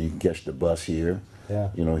of them. You know, you can catch the bus here. Yeah.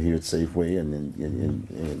 You know, here at Safeway, and then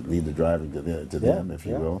and leave the driver to them, if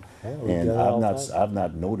you yeah. will. Yeah, we've And done it all the time. I've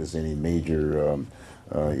not noticed any major,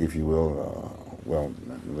 if you will, well,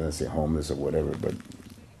 let's say homeless or whatever, but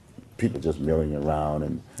people just milling around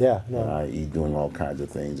and Yeah, no. i.e. doing all kinds of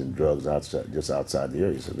things and drugs outside the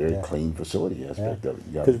area. It's a very Yeah. clean facility aspect of it.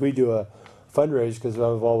 You Because we do a fundraiser, because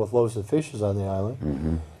I'm involved with Loaves and Fishes on the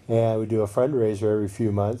island, and we do a fundraiser every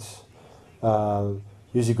few months.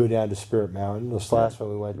 Usually go down to Spirit Mountain. This last one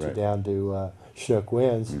we went to Right. down to Chinook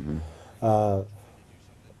Winds.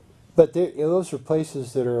 But those are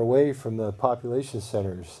places that are away from the population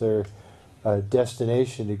centers. They're a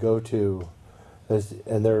destination to go to,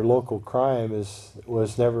 and their local crime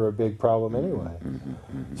was never a big problem anyway.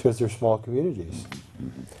 It's because they're small communities.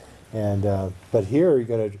 And but here you're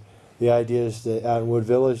gonna. The idea is that out in Wood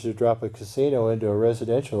Village to drop a casino into a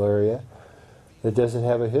residential area that doesn't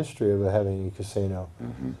have a history of having a casino.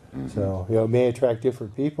 So it may attract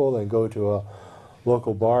different people than go to a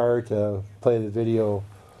local bar to play the video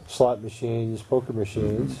slot machines, poker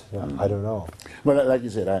machines. I don't know. Well, like you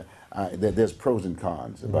said, there's pros and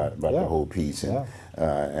cons about Yeah. the whole piece, and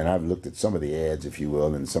and I've looked at some of the ads, if you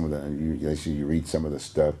will, and some of the you read some of the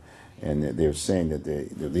stuff, and they're saying that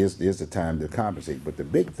there's the time to compensate. But the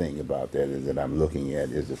big thing about that is that I'm looking at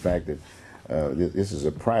is the fact that this is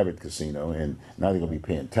a private casino, and now they're going to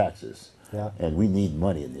be paying taxes. Yeah. And we need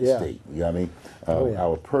money in this Yeah. state. You know what I mean? Oh, yeah.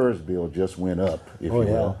 Our PERS bill just went up, if Oh, you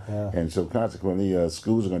yeah, will. yeah. And so consequently,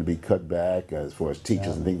 schools are going to be cut back as far as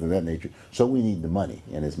teachers and things of that nature. So we need the money.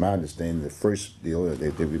 And it's my understanding the first deal,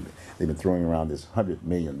 they've been throwing around this $100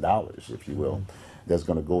 million, if you will, that's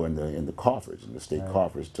going to go in the coffers, in the state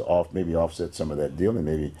coffers, to maybe offset some of that deal and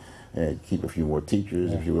maybe keep a few more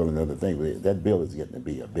teachers, if you will, and other things. But that bill is getting to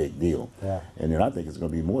be a big deal. Yeah. And then I think it's going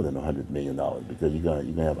to be more than $100 million because you're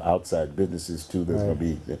going to have outside businesses too. That's going to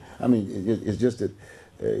be. I mean, it's just that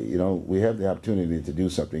we have the opportunity to do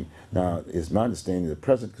something. Now, it's my understanding that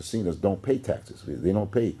present casinos don't pay taxes. They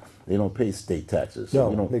don't pay state taxes.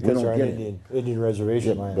 So No, we because don't they're on get it. Indian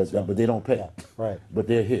reservation Yeah, land. but they don't pay. Yeah, right. But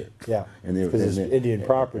they're here. Yeah, And they're, because it's and they're- Indian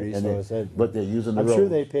property, and so they're- it's that. but they're using the I'm roads. sure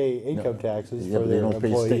they pay income taxes Yeah, for but they their don't pay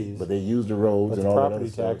employees. state. But they use the roads But and the all that property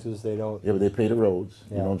other stuff. taxes, they don't. Yeah, but they pay the roads.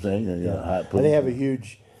 You Yeah. know what I'm saying? And, And they have a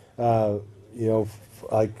huge,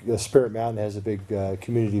 like Spirit Mountain has a big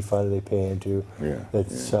community fund they pay into. Yeah,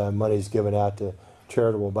 That's money's given out to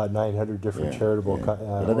charitable, about 900 different charitable. But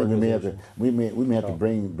I think we may have to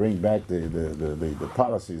bring back the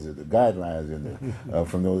policies, the guidelines, and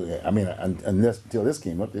from those. I mean, until this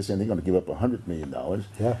came up, they're saying they're going to give up $100 million.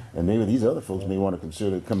 Yeah. And maybe these other folks may want to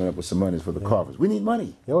consider coming up with some money for the coffers. We need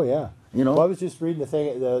money. Oh yeah. You know? Well, I was just reading the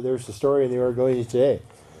thing. There was a story in the Oregonian today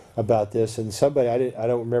about this, and somebody I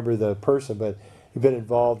don't remember the person, but he'd been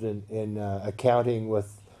involved in accounting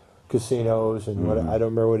with casinos and what I don't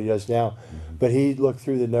remember what he does now, but he looked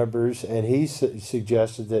through the numbers and he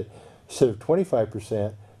suggested that instead of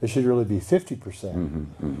 25%, it should really be 50%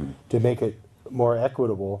 to make it more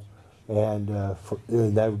equitable, and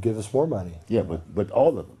that would give us more money. Yeah, but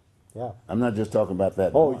all of them. Yeah. I'm not just talking about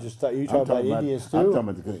that. Oh, one. you talking I'm about Indians too?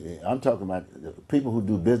 I'm talking about the people who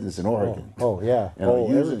do business in Oregon. Oh, yeah.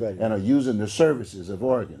 And, Everybody. are using the services of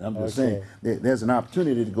Oregon. I'm just saying there's an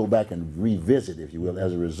opportunity to go back and revisit, if you will,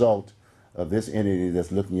 as a result of this entity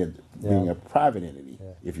that's looking at being a private entity,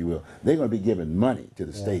 if you will. They're going to be giving money to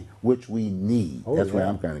the state, which we need. Oh, that's where yeah.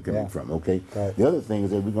 I'm kind of coming Yeah. from, okay? Right. The other thing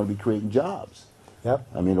is that we're going to be creating jobs. Yep.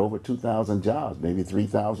 I mean, over 2,000 jobs, maybe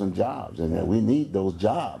 3,000 jobs, and we need those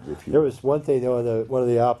jobs. If you There was one thing though, one of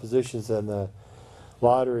the oppositions in the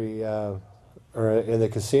lottery or in the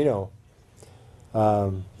casino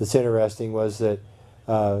that's interesting was that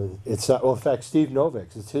it's not. Well, in fact, Steve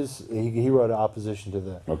Novix, it's his. He wrote an opposition to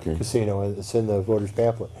the casino, and it's in the voters'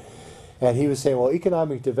 pamphlet. And he was saying, well,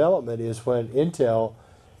 economic development is when Intel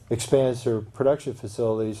expands their production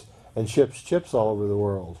facilities and ships chips all over the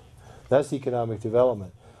world. That's economic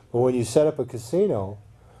development. But when you set up a casino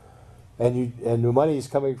and the money is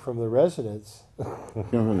coming from the residents,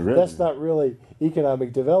 that's not really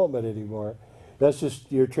economic development anymore. That's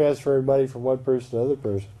just you're transferring money from one person to another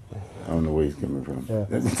person. I don't know where he's coming from. Yeah.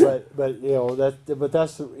 but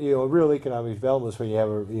that's real economic development is when you have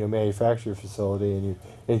a manufacturing facility and you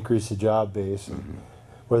increase the job base. And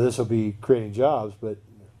where this will be creating jobs, but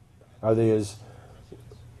are they as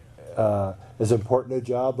important a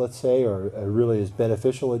job, let's say, or really as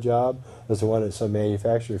beneficial a job as the one at some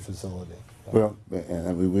manufacturing facility? Well,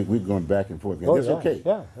 and we're going back and forth. Oh, That's yeah, okay.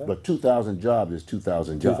 yeah. But 2,000 jobs is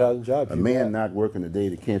 2,000 jobs. 2,000 jobs. A man not working a day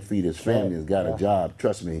that can't feed his family has got a job.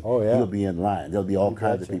 Trust me, he'll be in line. There'll be all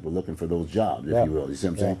kinds of people looking for those jobs, if you will. You see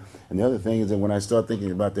what I'm saying? And the other thing is that when I start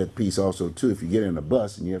thinking about that piece also, too, if you get in a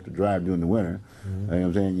bus and you have to drive during the winter, you know what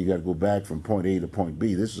I'm saying, you got to go back from point A to point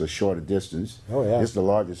B. This is a shorter distance. Oh, yeah. It's the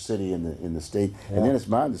largest city in the state. And then it's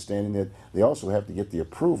my understanding that they also have to get the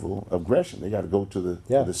approval of Gresham. They got to go to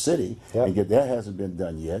the city and get that. Hasn't been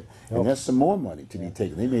done yet, and there's some more money to be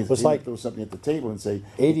taken. They may throw something at the table and say,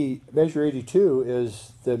 Measure 82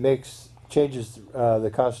 is that changes the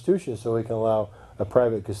Constitution so we can allow a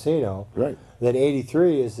private casino. Right. Then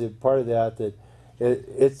 83 is the part of that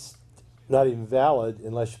it's not even valid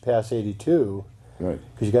unless you pass 82. Right.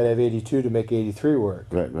 Because you got to have 82 to make 83 work.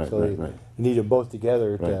 Right. So you need them both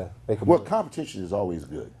together to make them work. Competition is always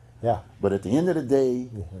good. Yeah. But at the end of the day,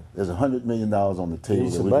 there's $100 million on the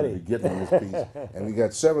table that we're going to be getting on this piece. And we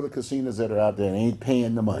got several of the casinos that are out there and ain't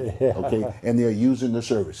paying the money, okay? And they're using the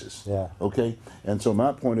services, okay? And so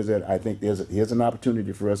my point is that I think here's an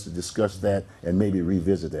opportunity for us to discuss that and maybe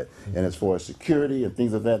revisit that. And as far as security and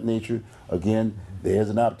things of that nature, again,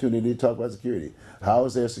 there's an opportunity to talk about security. How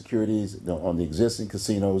is there securities on the existing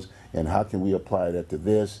casinos, and how can we apply that to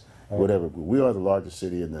this? Whatever. We are the largest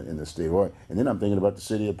city in the state of Oregon, and then I'm thinking about the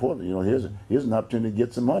city of Portland. Here's an opportunity to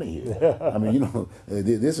get some money here. I mean,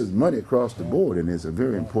 this is money across the board, and it's a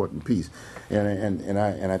very important piece. And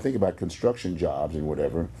I think about construction jobs and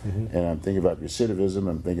whatever, and I'm thinking about recidivism.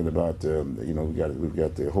 I'm thinking about we've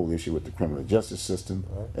got the whole issue with the criminal justice system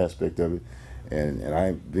aspect of it, and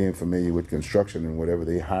I being familiar with construction and whatever,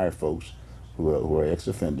 they hire folks who are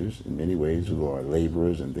ex-offenders in many ways, who are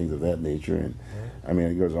laborers and things of that nature, and I mean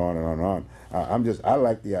it goes on and on and on. I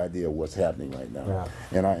like the idea of what's happening right now,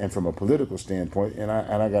 and from a political standpoint, and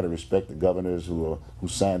I got to respect the governors who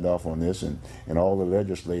signed off on this, and all the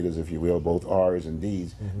legislators, if you will, both R's and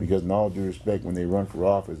D's, because in all due respect, when they run for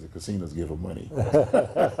office, the casinos give them money.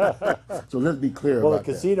 So let's be clear about that. Well, the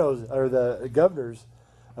casinos are the governors,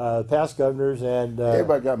 past governors, and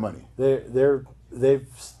everybody got money. They're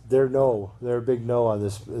a big no on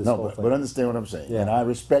this whole thing. But understand what I'm saying, and I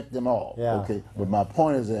respect them all. Okay, but my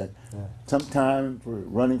point is that sometime for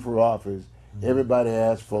running for office, everybody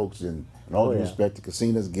asks folks, and in all due respect, the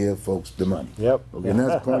casinos give folks the money. Yep. Okay, and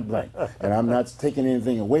that's point blank. And I'm not taking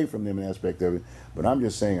anything away from them in aspect of it, but I'm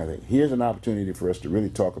just saying I think here's an opportunity for us to really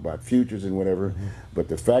talk about futures and whatever. But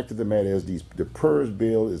the fact of the matter is, the PERS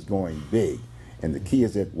bill is going big. And the key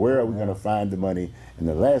is that where are we going to find the money? And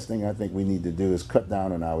the last thing I think we need to do is cut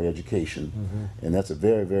down on our education, and that's a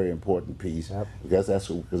very, very important piece, because that's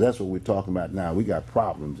what we're talking about now. We got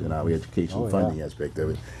problems in our educational funding aspect of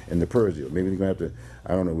it, and the PERS deal. Maybe they're going to have to,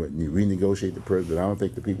 I don't know, renegotiate the PERS, but I don't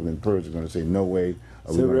think the people in PERS are going to say no way.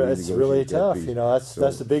 It's really tough.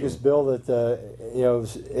 That's the biggest bill that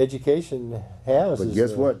education has. But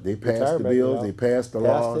guess what? They passed the bills. They passed the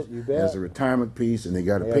laws. There's a retirement piece, and they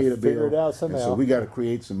got to pay the bill. Figure it out somehow. And so we got to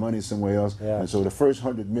create some money somewhere else. And so the first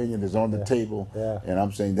 $100 million is on the table. And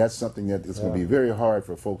I'm saying that's something that it's going to be very hard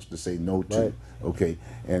for folks to say no to. Okay.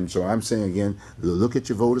 And so I'm saying again, look at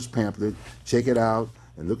your voters pamphlet, check it out.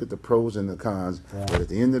 and look at the pros and the cons. But at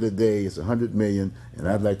the end of the day, it's $100 million, and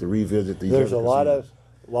I'd like to revisit these. There's a other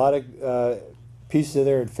lot casinos. of pieces in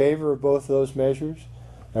there in favor of both of those measures,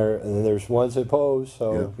 and then there's ones opposed.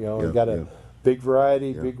 So we've got a big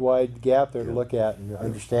variety, big wide gap there to look at and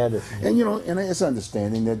understand it. And and it's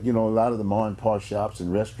understanding that a lot of the mom and pop shops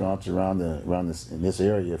and restaurants around this in this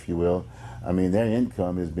area, if you will, I mean their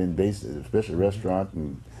income has been based, especially restaurant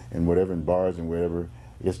and whatever, and bars and whatever.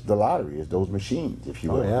 It's the lottery. It's those machines, if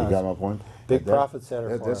you will. You got my point. Big profit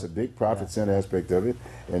center. That's a big profit center aspect of it.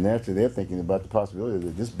 And actually, they're thinking about the possibility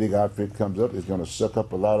that this big outfit comes up is going to suck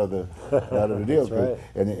up a lot of the deals, right.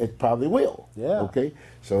 and it probably will. Yeah. Okay.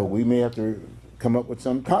 So we may have to come up with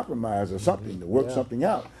some compromise or something to work something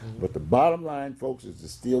out. But the bottom line, folks, is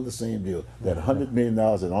it's still the same deal. That $100 million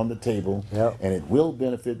is on the table, and it will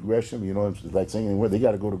benefit Gresham. It's like saying, well, they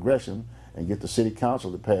got to go to Gresham and get the city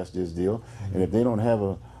council to pass this deal. And if they don't have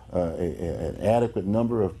an adequate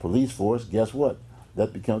number of police force, guess what?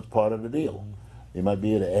 That becomes part of the deal. They might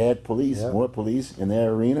be able to add police, more police in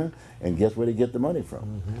their arena, and guess where they get the money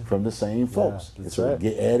from? From the same folks. that's so right.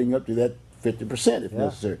 Adding up to that 50% if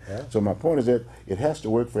necessary. So my point is that it has to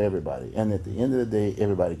work for everybody, and at the end of the day,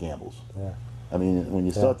 everybody gambles. I mean, when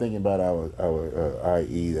you start thinking about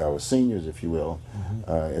i.e. our seniors, if you will,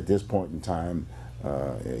 at this point in time,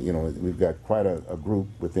 we've got quite a group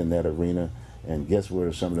within that arena, and guess what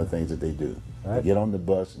are some of the things that they do? They get on the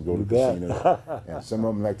bus and go to casinos, and some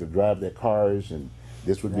of them like to drive their cars, and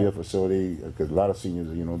this would be a facility, because a lot of seniors,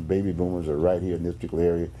 the baby boomers are right here in this particular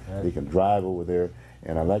area. They can drive over there,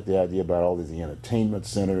 and I like the idea about all this entertainment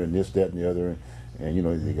center and this, that, and the other,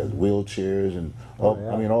 and they got wheelchairs and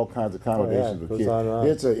all kinds of accommodations for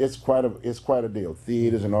kids. It's quite a deal,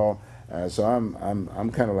 theaters and all. So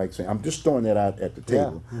I'm kind of like saying, I'm just throwing that out at the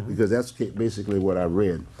table because that's basically what I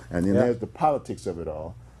read. And then there's the politics of it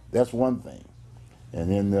all. That's one thing. And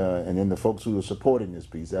then the folks who are supporting this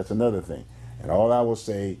piece, that's another thing. And all I will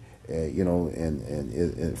say,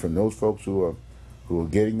 and from those folks who are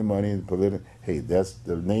getting the money and political, hey, that's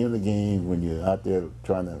the name of the game when you're out there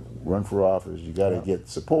trying to run for office. You got to get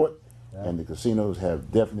support, and the casinos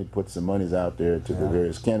have definitely put some monies out there to the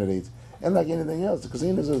various candidates. And like anything else, the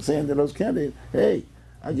casinos are saying to those candidates, hey,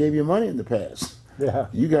 I gave you money in the past.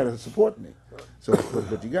 You got to support me. So,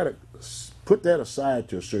 but you got to put that aside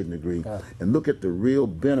to a certain degree and look at the real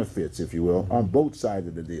benefits, if you will, on both sides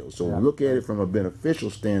of the deal. So look at it from a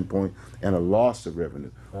beneficial standpoint and a loss of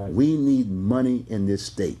revenue. We need money in this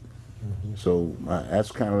state. So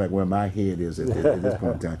that's kind of like where my head is at this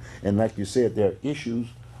point in time. And like you said, there are issues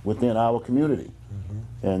within our community.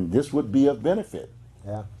 And this would be of benefit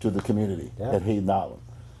to the community at Hayden Island.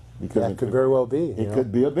 Because it could very well be. It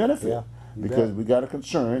could be a benefit. Because we got a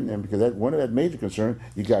concern, and because one of that major concern,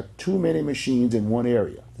 you got too many machines in one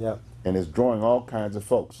area. And it's drawing all kinds of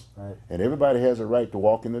folks. And everybody has a right to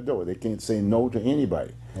walk in the door. They can't say no to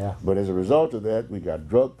anybody. But as a result of that, we got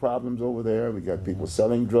drug problems over there. We got people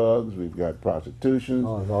selling drugs. We've got prostitution.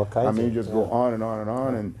 All kinds just go on and on and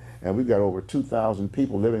on. And we've got over 2,000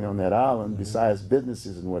 people living on that island besides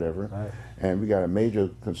businesses and whatever. And we got a major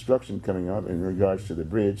construction coming up in regards to the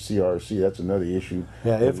bridge, CRC. That's another issue.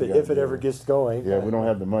 If it ever gets going. We don't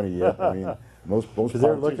have the money yet. I mean, most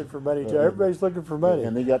they're looking for money too. Everybody's looking for money.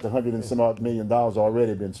 And they got the $100 and some odd million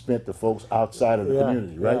already been spent to folks outside of the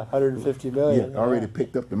community, right? $150 million. Already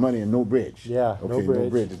picked up the money and no bridge. No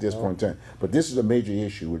bridge at this point in time. But this is a major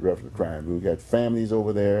issue with reference to crime. We've got families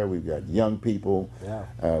over there. We've got young people.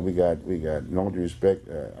 We got. In all due respect,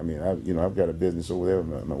 I've got a business over there.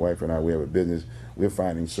 My wife and I, we have a business. We're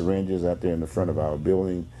finding syringes out there in the front of our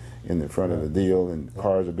building, in the front of the deal, and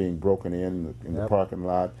cars are being broken in the parking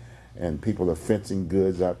lot. And people are fencing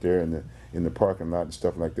goods out there in the parking lot and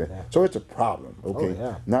stuff like that. So it's a problem,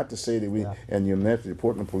 okay? Not to say that and the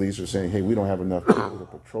Portland police are saying, hey, we don't have enough people to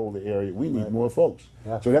patrol the area. We need more folks.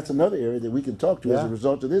 So that's another area that we can talk to as a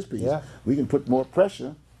result of this piece. We can put more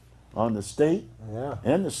pressure on the state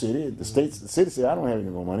and the city. The city say, I don't have any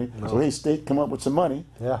more money. So hey, state, come up with some money.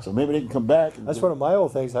 So maybe they can come back. That's one of my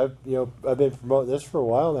old things. I've been promoting this for a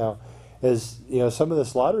while now. Is some of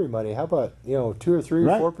this lottery money? How about 2 or 3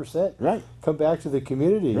 or 4%? Come back to the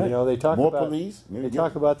community. They talk more about police. They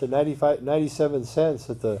talk about the 97 cents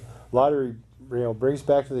that the lottery brings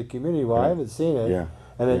back to the community. Well, I haven't seen it,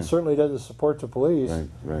 and it certainly doesn't support the police.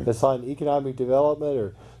 It's on economic development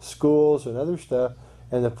or schools and other stuff.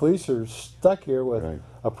 And the police are stuck here with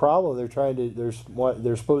a problem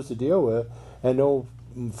they're supposed to deal with, and no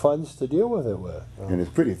funds to deal with it with. And it's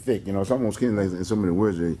pretty thick. You know, it's almost kind of like, in so many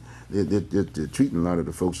words, they're treating a lot of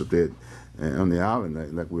the folks up there on the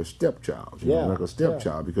island like we're stepchilds. You know, like a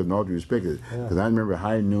stepchild. Because in all due respect, because I remember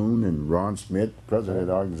High Noon and Ron Smith, president of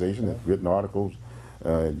the organization, had written articles.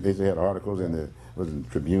 They had articles in the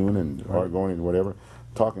Tribune and Oregonian and whatever,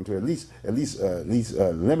 talking to at least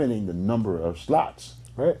limiting the number of slots.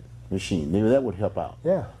 Right. Machine. Maybe that would help out.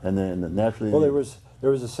 Yeah. And then naturally. Well,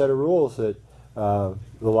 there was a set of rules that the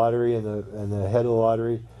lottery and the head of the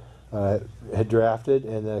lottery had drafted,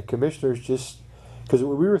 and the commissioners just, because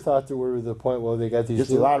we were thought that we were at the point where they got these. It's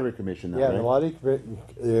the lottery commission now. Yeah, right? the lottery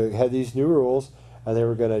they had these new rules, and they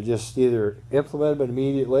were going to just either implement them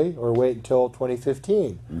immediately or wait until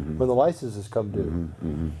 2015 when the licenses come due.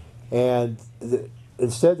 And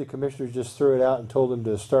instead, the commissioners just threw it out and told them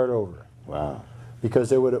to start over. Wow. Because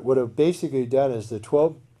they would have basically done is the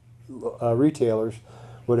 12 retailers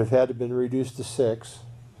would have had to been reduced to 6,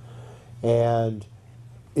 and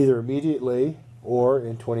either immediately or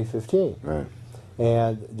in 2015. Right.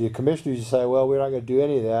 And the commissioners decided, well, we're not going to do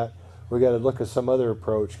any of that. We got to look at some other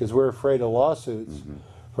approach because we're afraid of lawsuits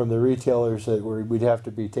from the retailers that we'd have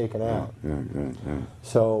to be taken out.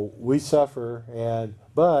 So we suffer,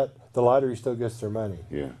 but the lottery still gets their money.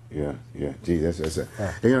 Yeah. Gee, that's it.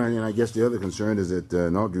 You know, and I guess the other concern is that,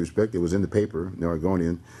 in all due respect, it was in the paper, the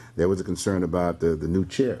Oregonian. There was a concern about the new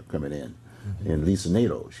chair coming in, and Lisa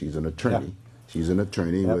Nato. She's an attorney. Yeah. She's an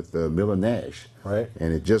attorney with Miller Nash. Right.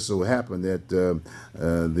 And it just so happened that the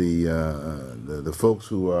folks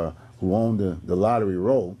who own the lottery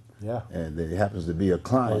roll. Yeah. And it happens to be a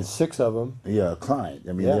client. And 6 of them. Yeah, a client.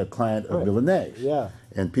 I mean, they're a client of Miller Nash. Yeah.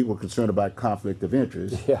 And people were concerned about conflict of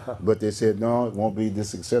interest. Yeah. But they said, no, it won't be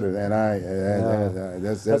this, etc. And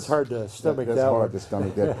that's hard to stomach. That's hard to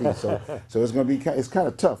stomach that piece. So it's going to be, it's kind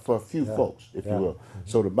of tough for a few folks, if you will.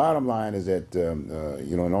 So the bottom line is that,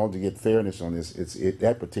 you know, in order to get fairness on this,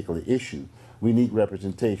 that particular issue, we need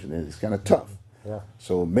representation, and it's kind of tough. Yeah.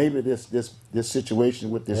 So maybe this situation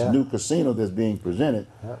with this new casino that's being presented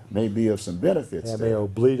may be of some benefits. Yeah, maybe it'll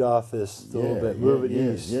bleed off this a little bit. Move it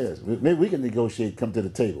east. Yes. Maybe we can negotiate. Come to the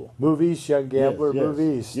table. Move east, young gambler. Move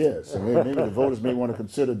east. Yes. And maybe the voters may want to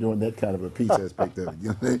consider doing that kind of a peace aspect of it.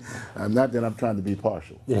 You know, not that I'm trying to be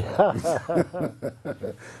partial. Yeah.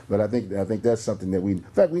 But I think that's something that in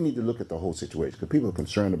fact, we need to look at the whole situation because people are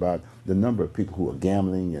concerned about the number of people who are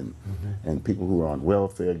gambling and people who are on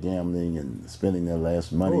welfare gambling and spending their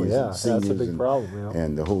last money. And seniors that's a big problem.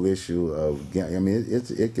 And the whole issue of, I mean,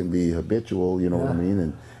 it can be habitual, you know what I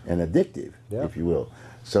mean, and addictive, if you will.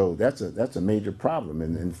 So that's a major problem.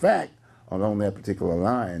 And in fact, along that particular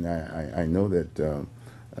line, I know that the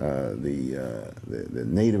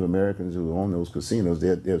Native Americans who own those casinos,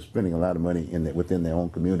 they're spending a lot of money within their own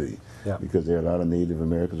community. Yeah. Because there are a lot of Native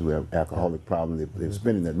Americans who have alcoholic problems. They're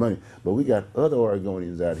spending that money. But we got other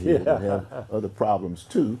Oregonians out here that have other problems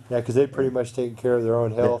too. Yeah, because they've pretty much taken care of their own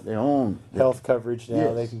health. Their own health coverage now.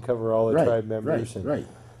 Yes. They can cover all the tribe members. Right.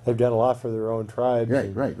 They've done a lot for their own tribes.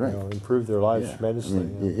 Right. You know, improved their lives tremendously.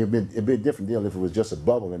 It'd be a different deal if it was just a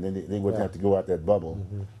bubble, and then they wouldn't have to go out that bubble,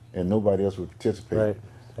 and nobody else would participate. Right.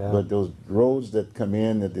 Yeah. But those roads that come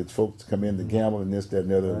in, that folks come in to gamble and this, that, and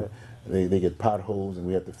the other, they get potholes, and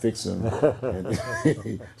we have to fix them. And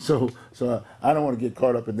so I don't want to get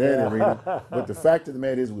caught up in that arena. But the fact of the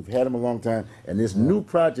matter is, we've had them a long time, and this new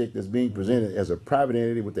project that's being presented as a private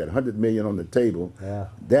entity with that $100 million on the table,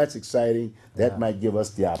 that's exciting. That might give us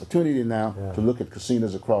the opportunity now to look at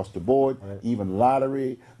casinos across the board, even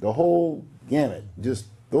lottery, the whole gamut. Just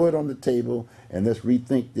throw it on the table and let's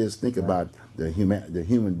rethink this. Think about the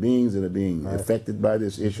human beings that are being affected by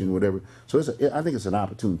this issue and whatever. So I think it's an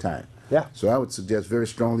opportune time. Yeah. So I would suggest very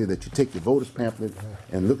strongly that you take your voters pamphlet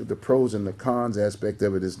and look at the pros and the cons aspect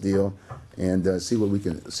of this deal, and see what we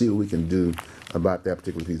can do about that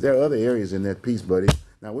particular piece. There are other areas in that piece, buddy.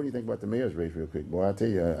 Now, what do you think about the mayor's race, real quick? Boy, I tell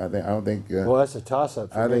you, I don't think. Well, that's a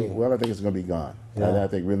toss-up for me. I think it's going to be gone. Yeah. I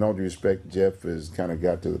think, with all due respect, Jeff has kind of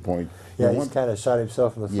got to the point. Yeah, he's kind of shot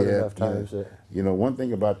himself in the foot enough times. You know, one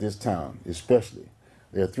thing about this town, especially,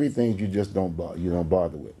 there are 3 things you just don't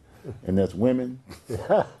bother with, and that's women,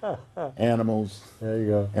 animals, there you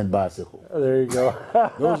go, and bicycles. There you go.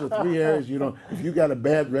 Those are 3 areas you don't. If you got a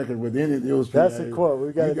bad record with any of those 3 that's areas, a quote.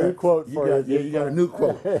 We got a new quote for you. Yeah, you got a new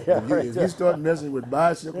quote. If you start messing with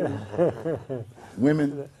bicycles,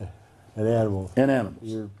 women, and animals,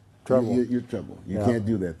 you're trouble. You're trouble. You can't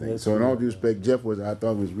do that thing. So in all due respect, Jeff I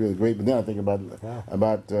thought was really great. But then I think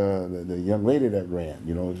about the young lady that ran.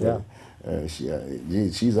 You know,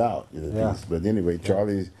 she's out. Piece. But anyway,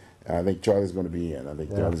 I think Charlie's going to be in. I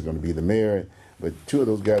think Charlie's going to be the mayor. But 2 of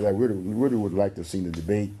those guys, I really would like to have seen the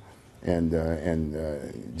debate.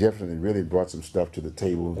 Jefferson really brought some stuff to the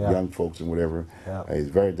table, Yeah. young folks and whatever. Yeah. He's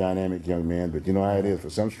a very dynamic young man, but you know how it is. For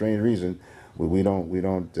some strange reason, we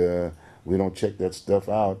don't check that stuff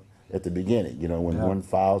out at the beginning. You know, when Yeah. one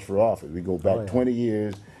files for office, we go back Oh, yeah. 20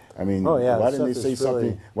 years. I mean, Oh, yeah, why the didn't they stuff say is really-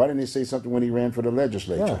 something? Why didn't they say something when he ran for the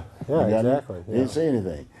legislature? Yeah, yeah, You got me? exactly, They didn't yeah. say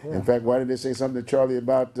anything. Yeah. In fact, why did they say something to Charlie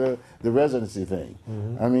about the residency thing?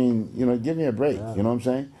 Mm-hmm. I mean, you know, give me a break. You know what I'm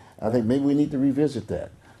saying? I think maybe we need to revisit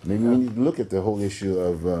that. Maybe we need to look at the whole issue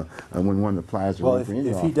of when one applies to Well, run if for any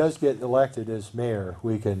he office. does get elected as mayor,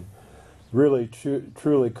 we can really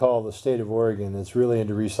truly call the state of Oregon that's really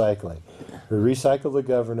into recycling. We recycle the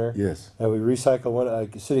governor. Yes. And we recycle one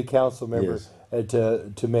a city council member Yes.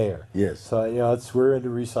 to mayor. Yes. So you know, we're into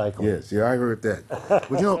recycling. Yes, yeah, I heard that. But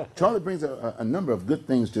you know, Charlie brings a number of good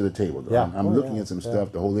things to the table. Though. Yeah. I'm Oh, looking yeah, at some yeah.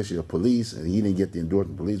 stuff, the whole issue of police, and he didn't get the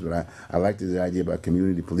endorsement of police, but I liked the idea about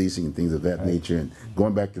community policing and things of that nature, and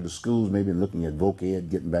going back to the schools, maybe and looking at voc ed,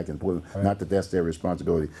 getting back in Portland. Not that that's their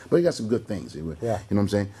responsibility, but he got some good things. You know what I'm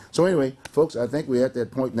saying? So anyway, folks, I think we're at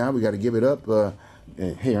that point now. We got to give it up.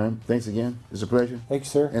 Hey, Aaron, thanks again. It's a pleasure. Thanks,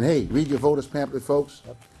 sir. And hey, read your voters pamphlet, folks.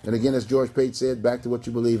 And again, as George Pate said, back to what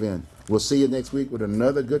you believe in. We'll see you next week with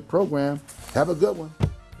another good program. Have a good one.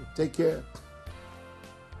 Take care.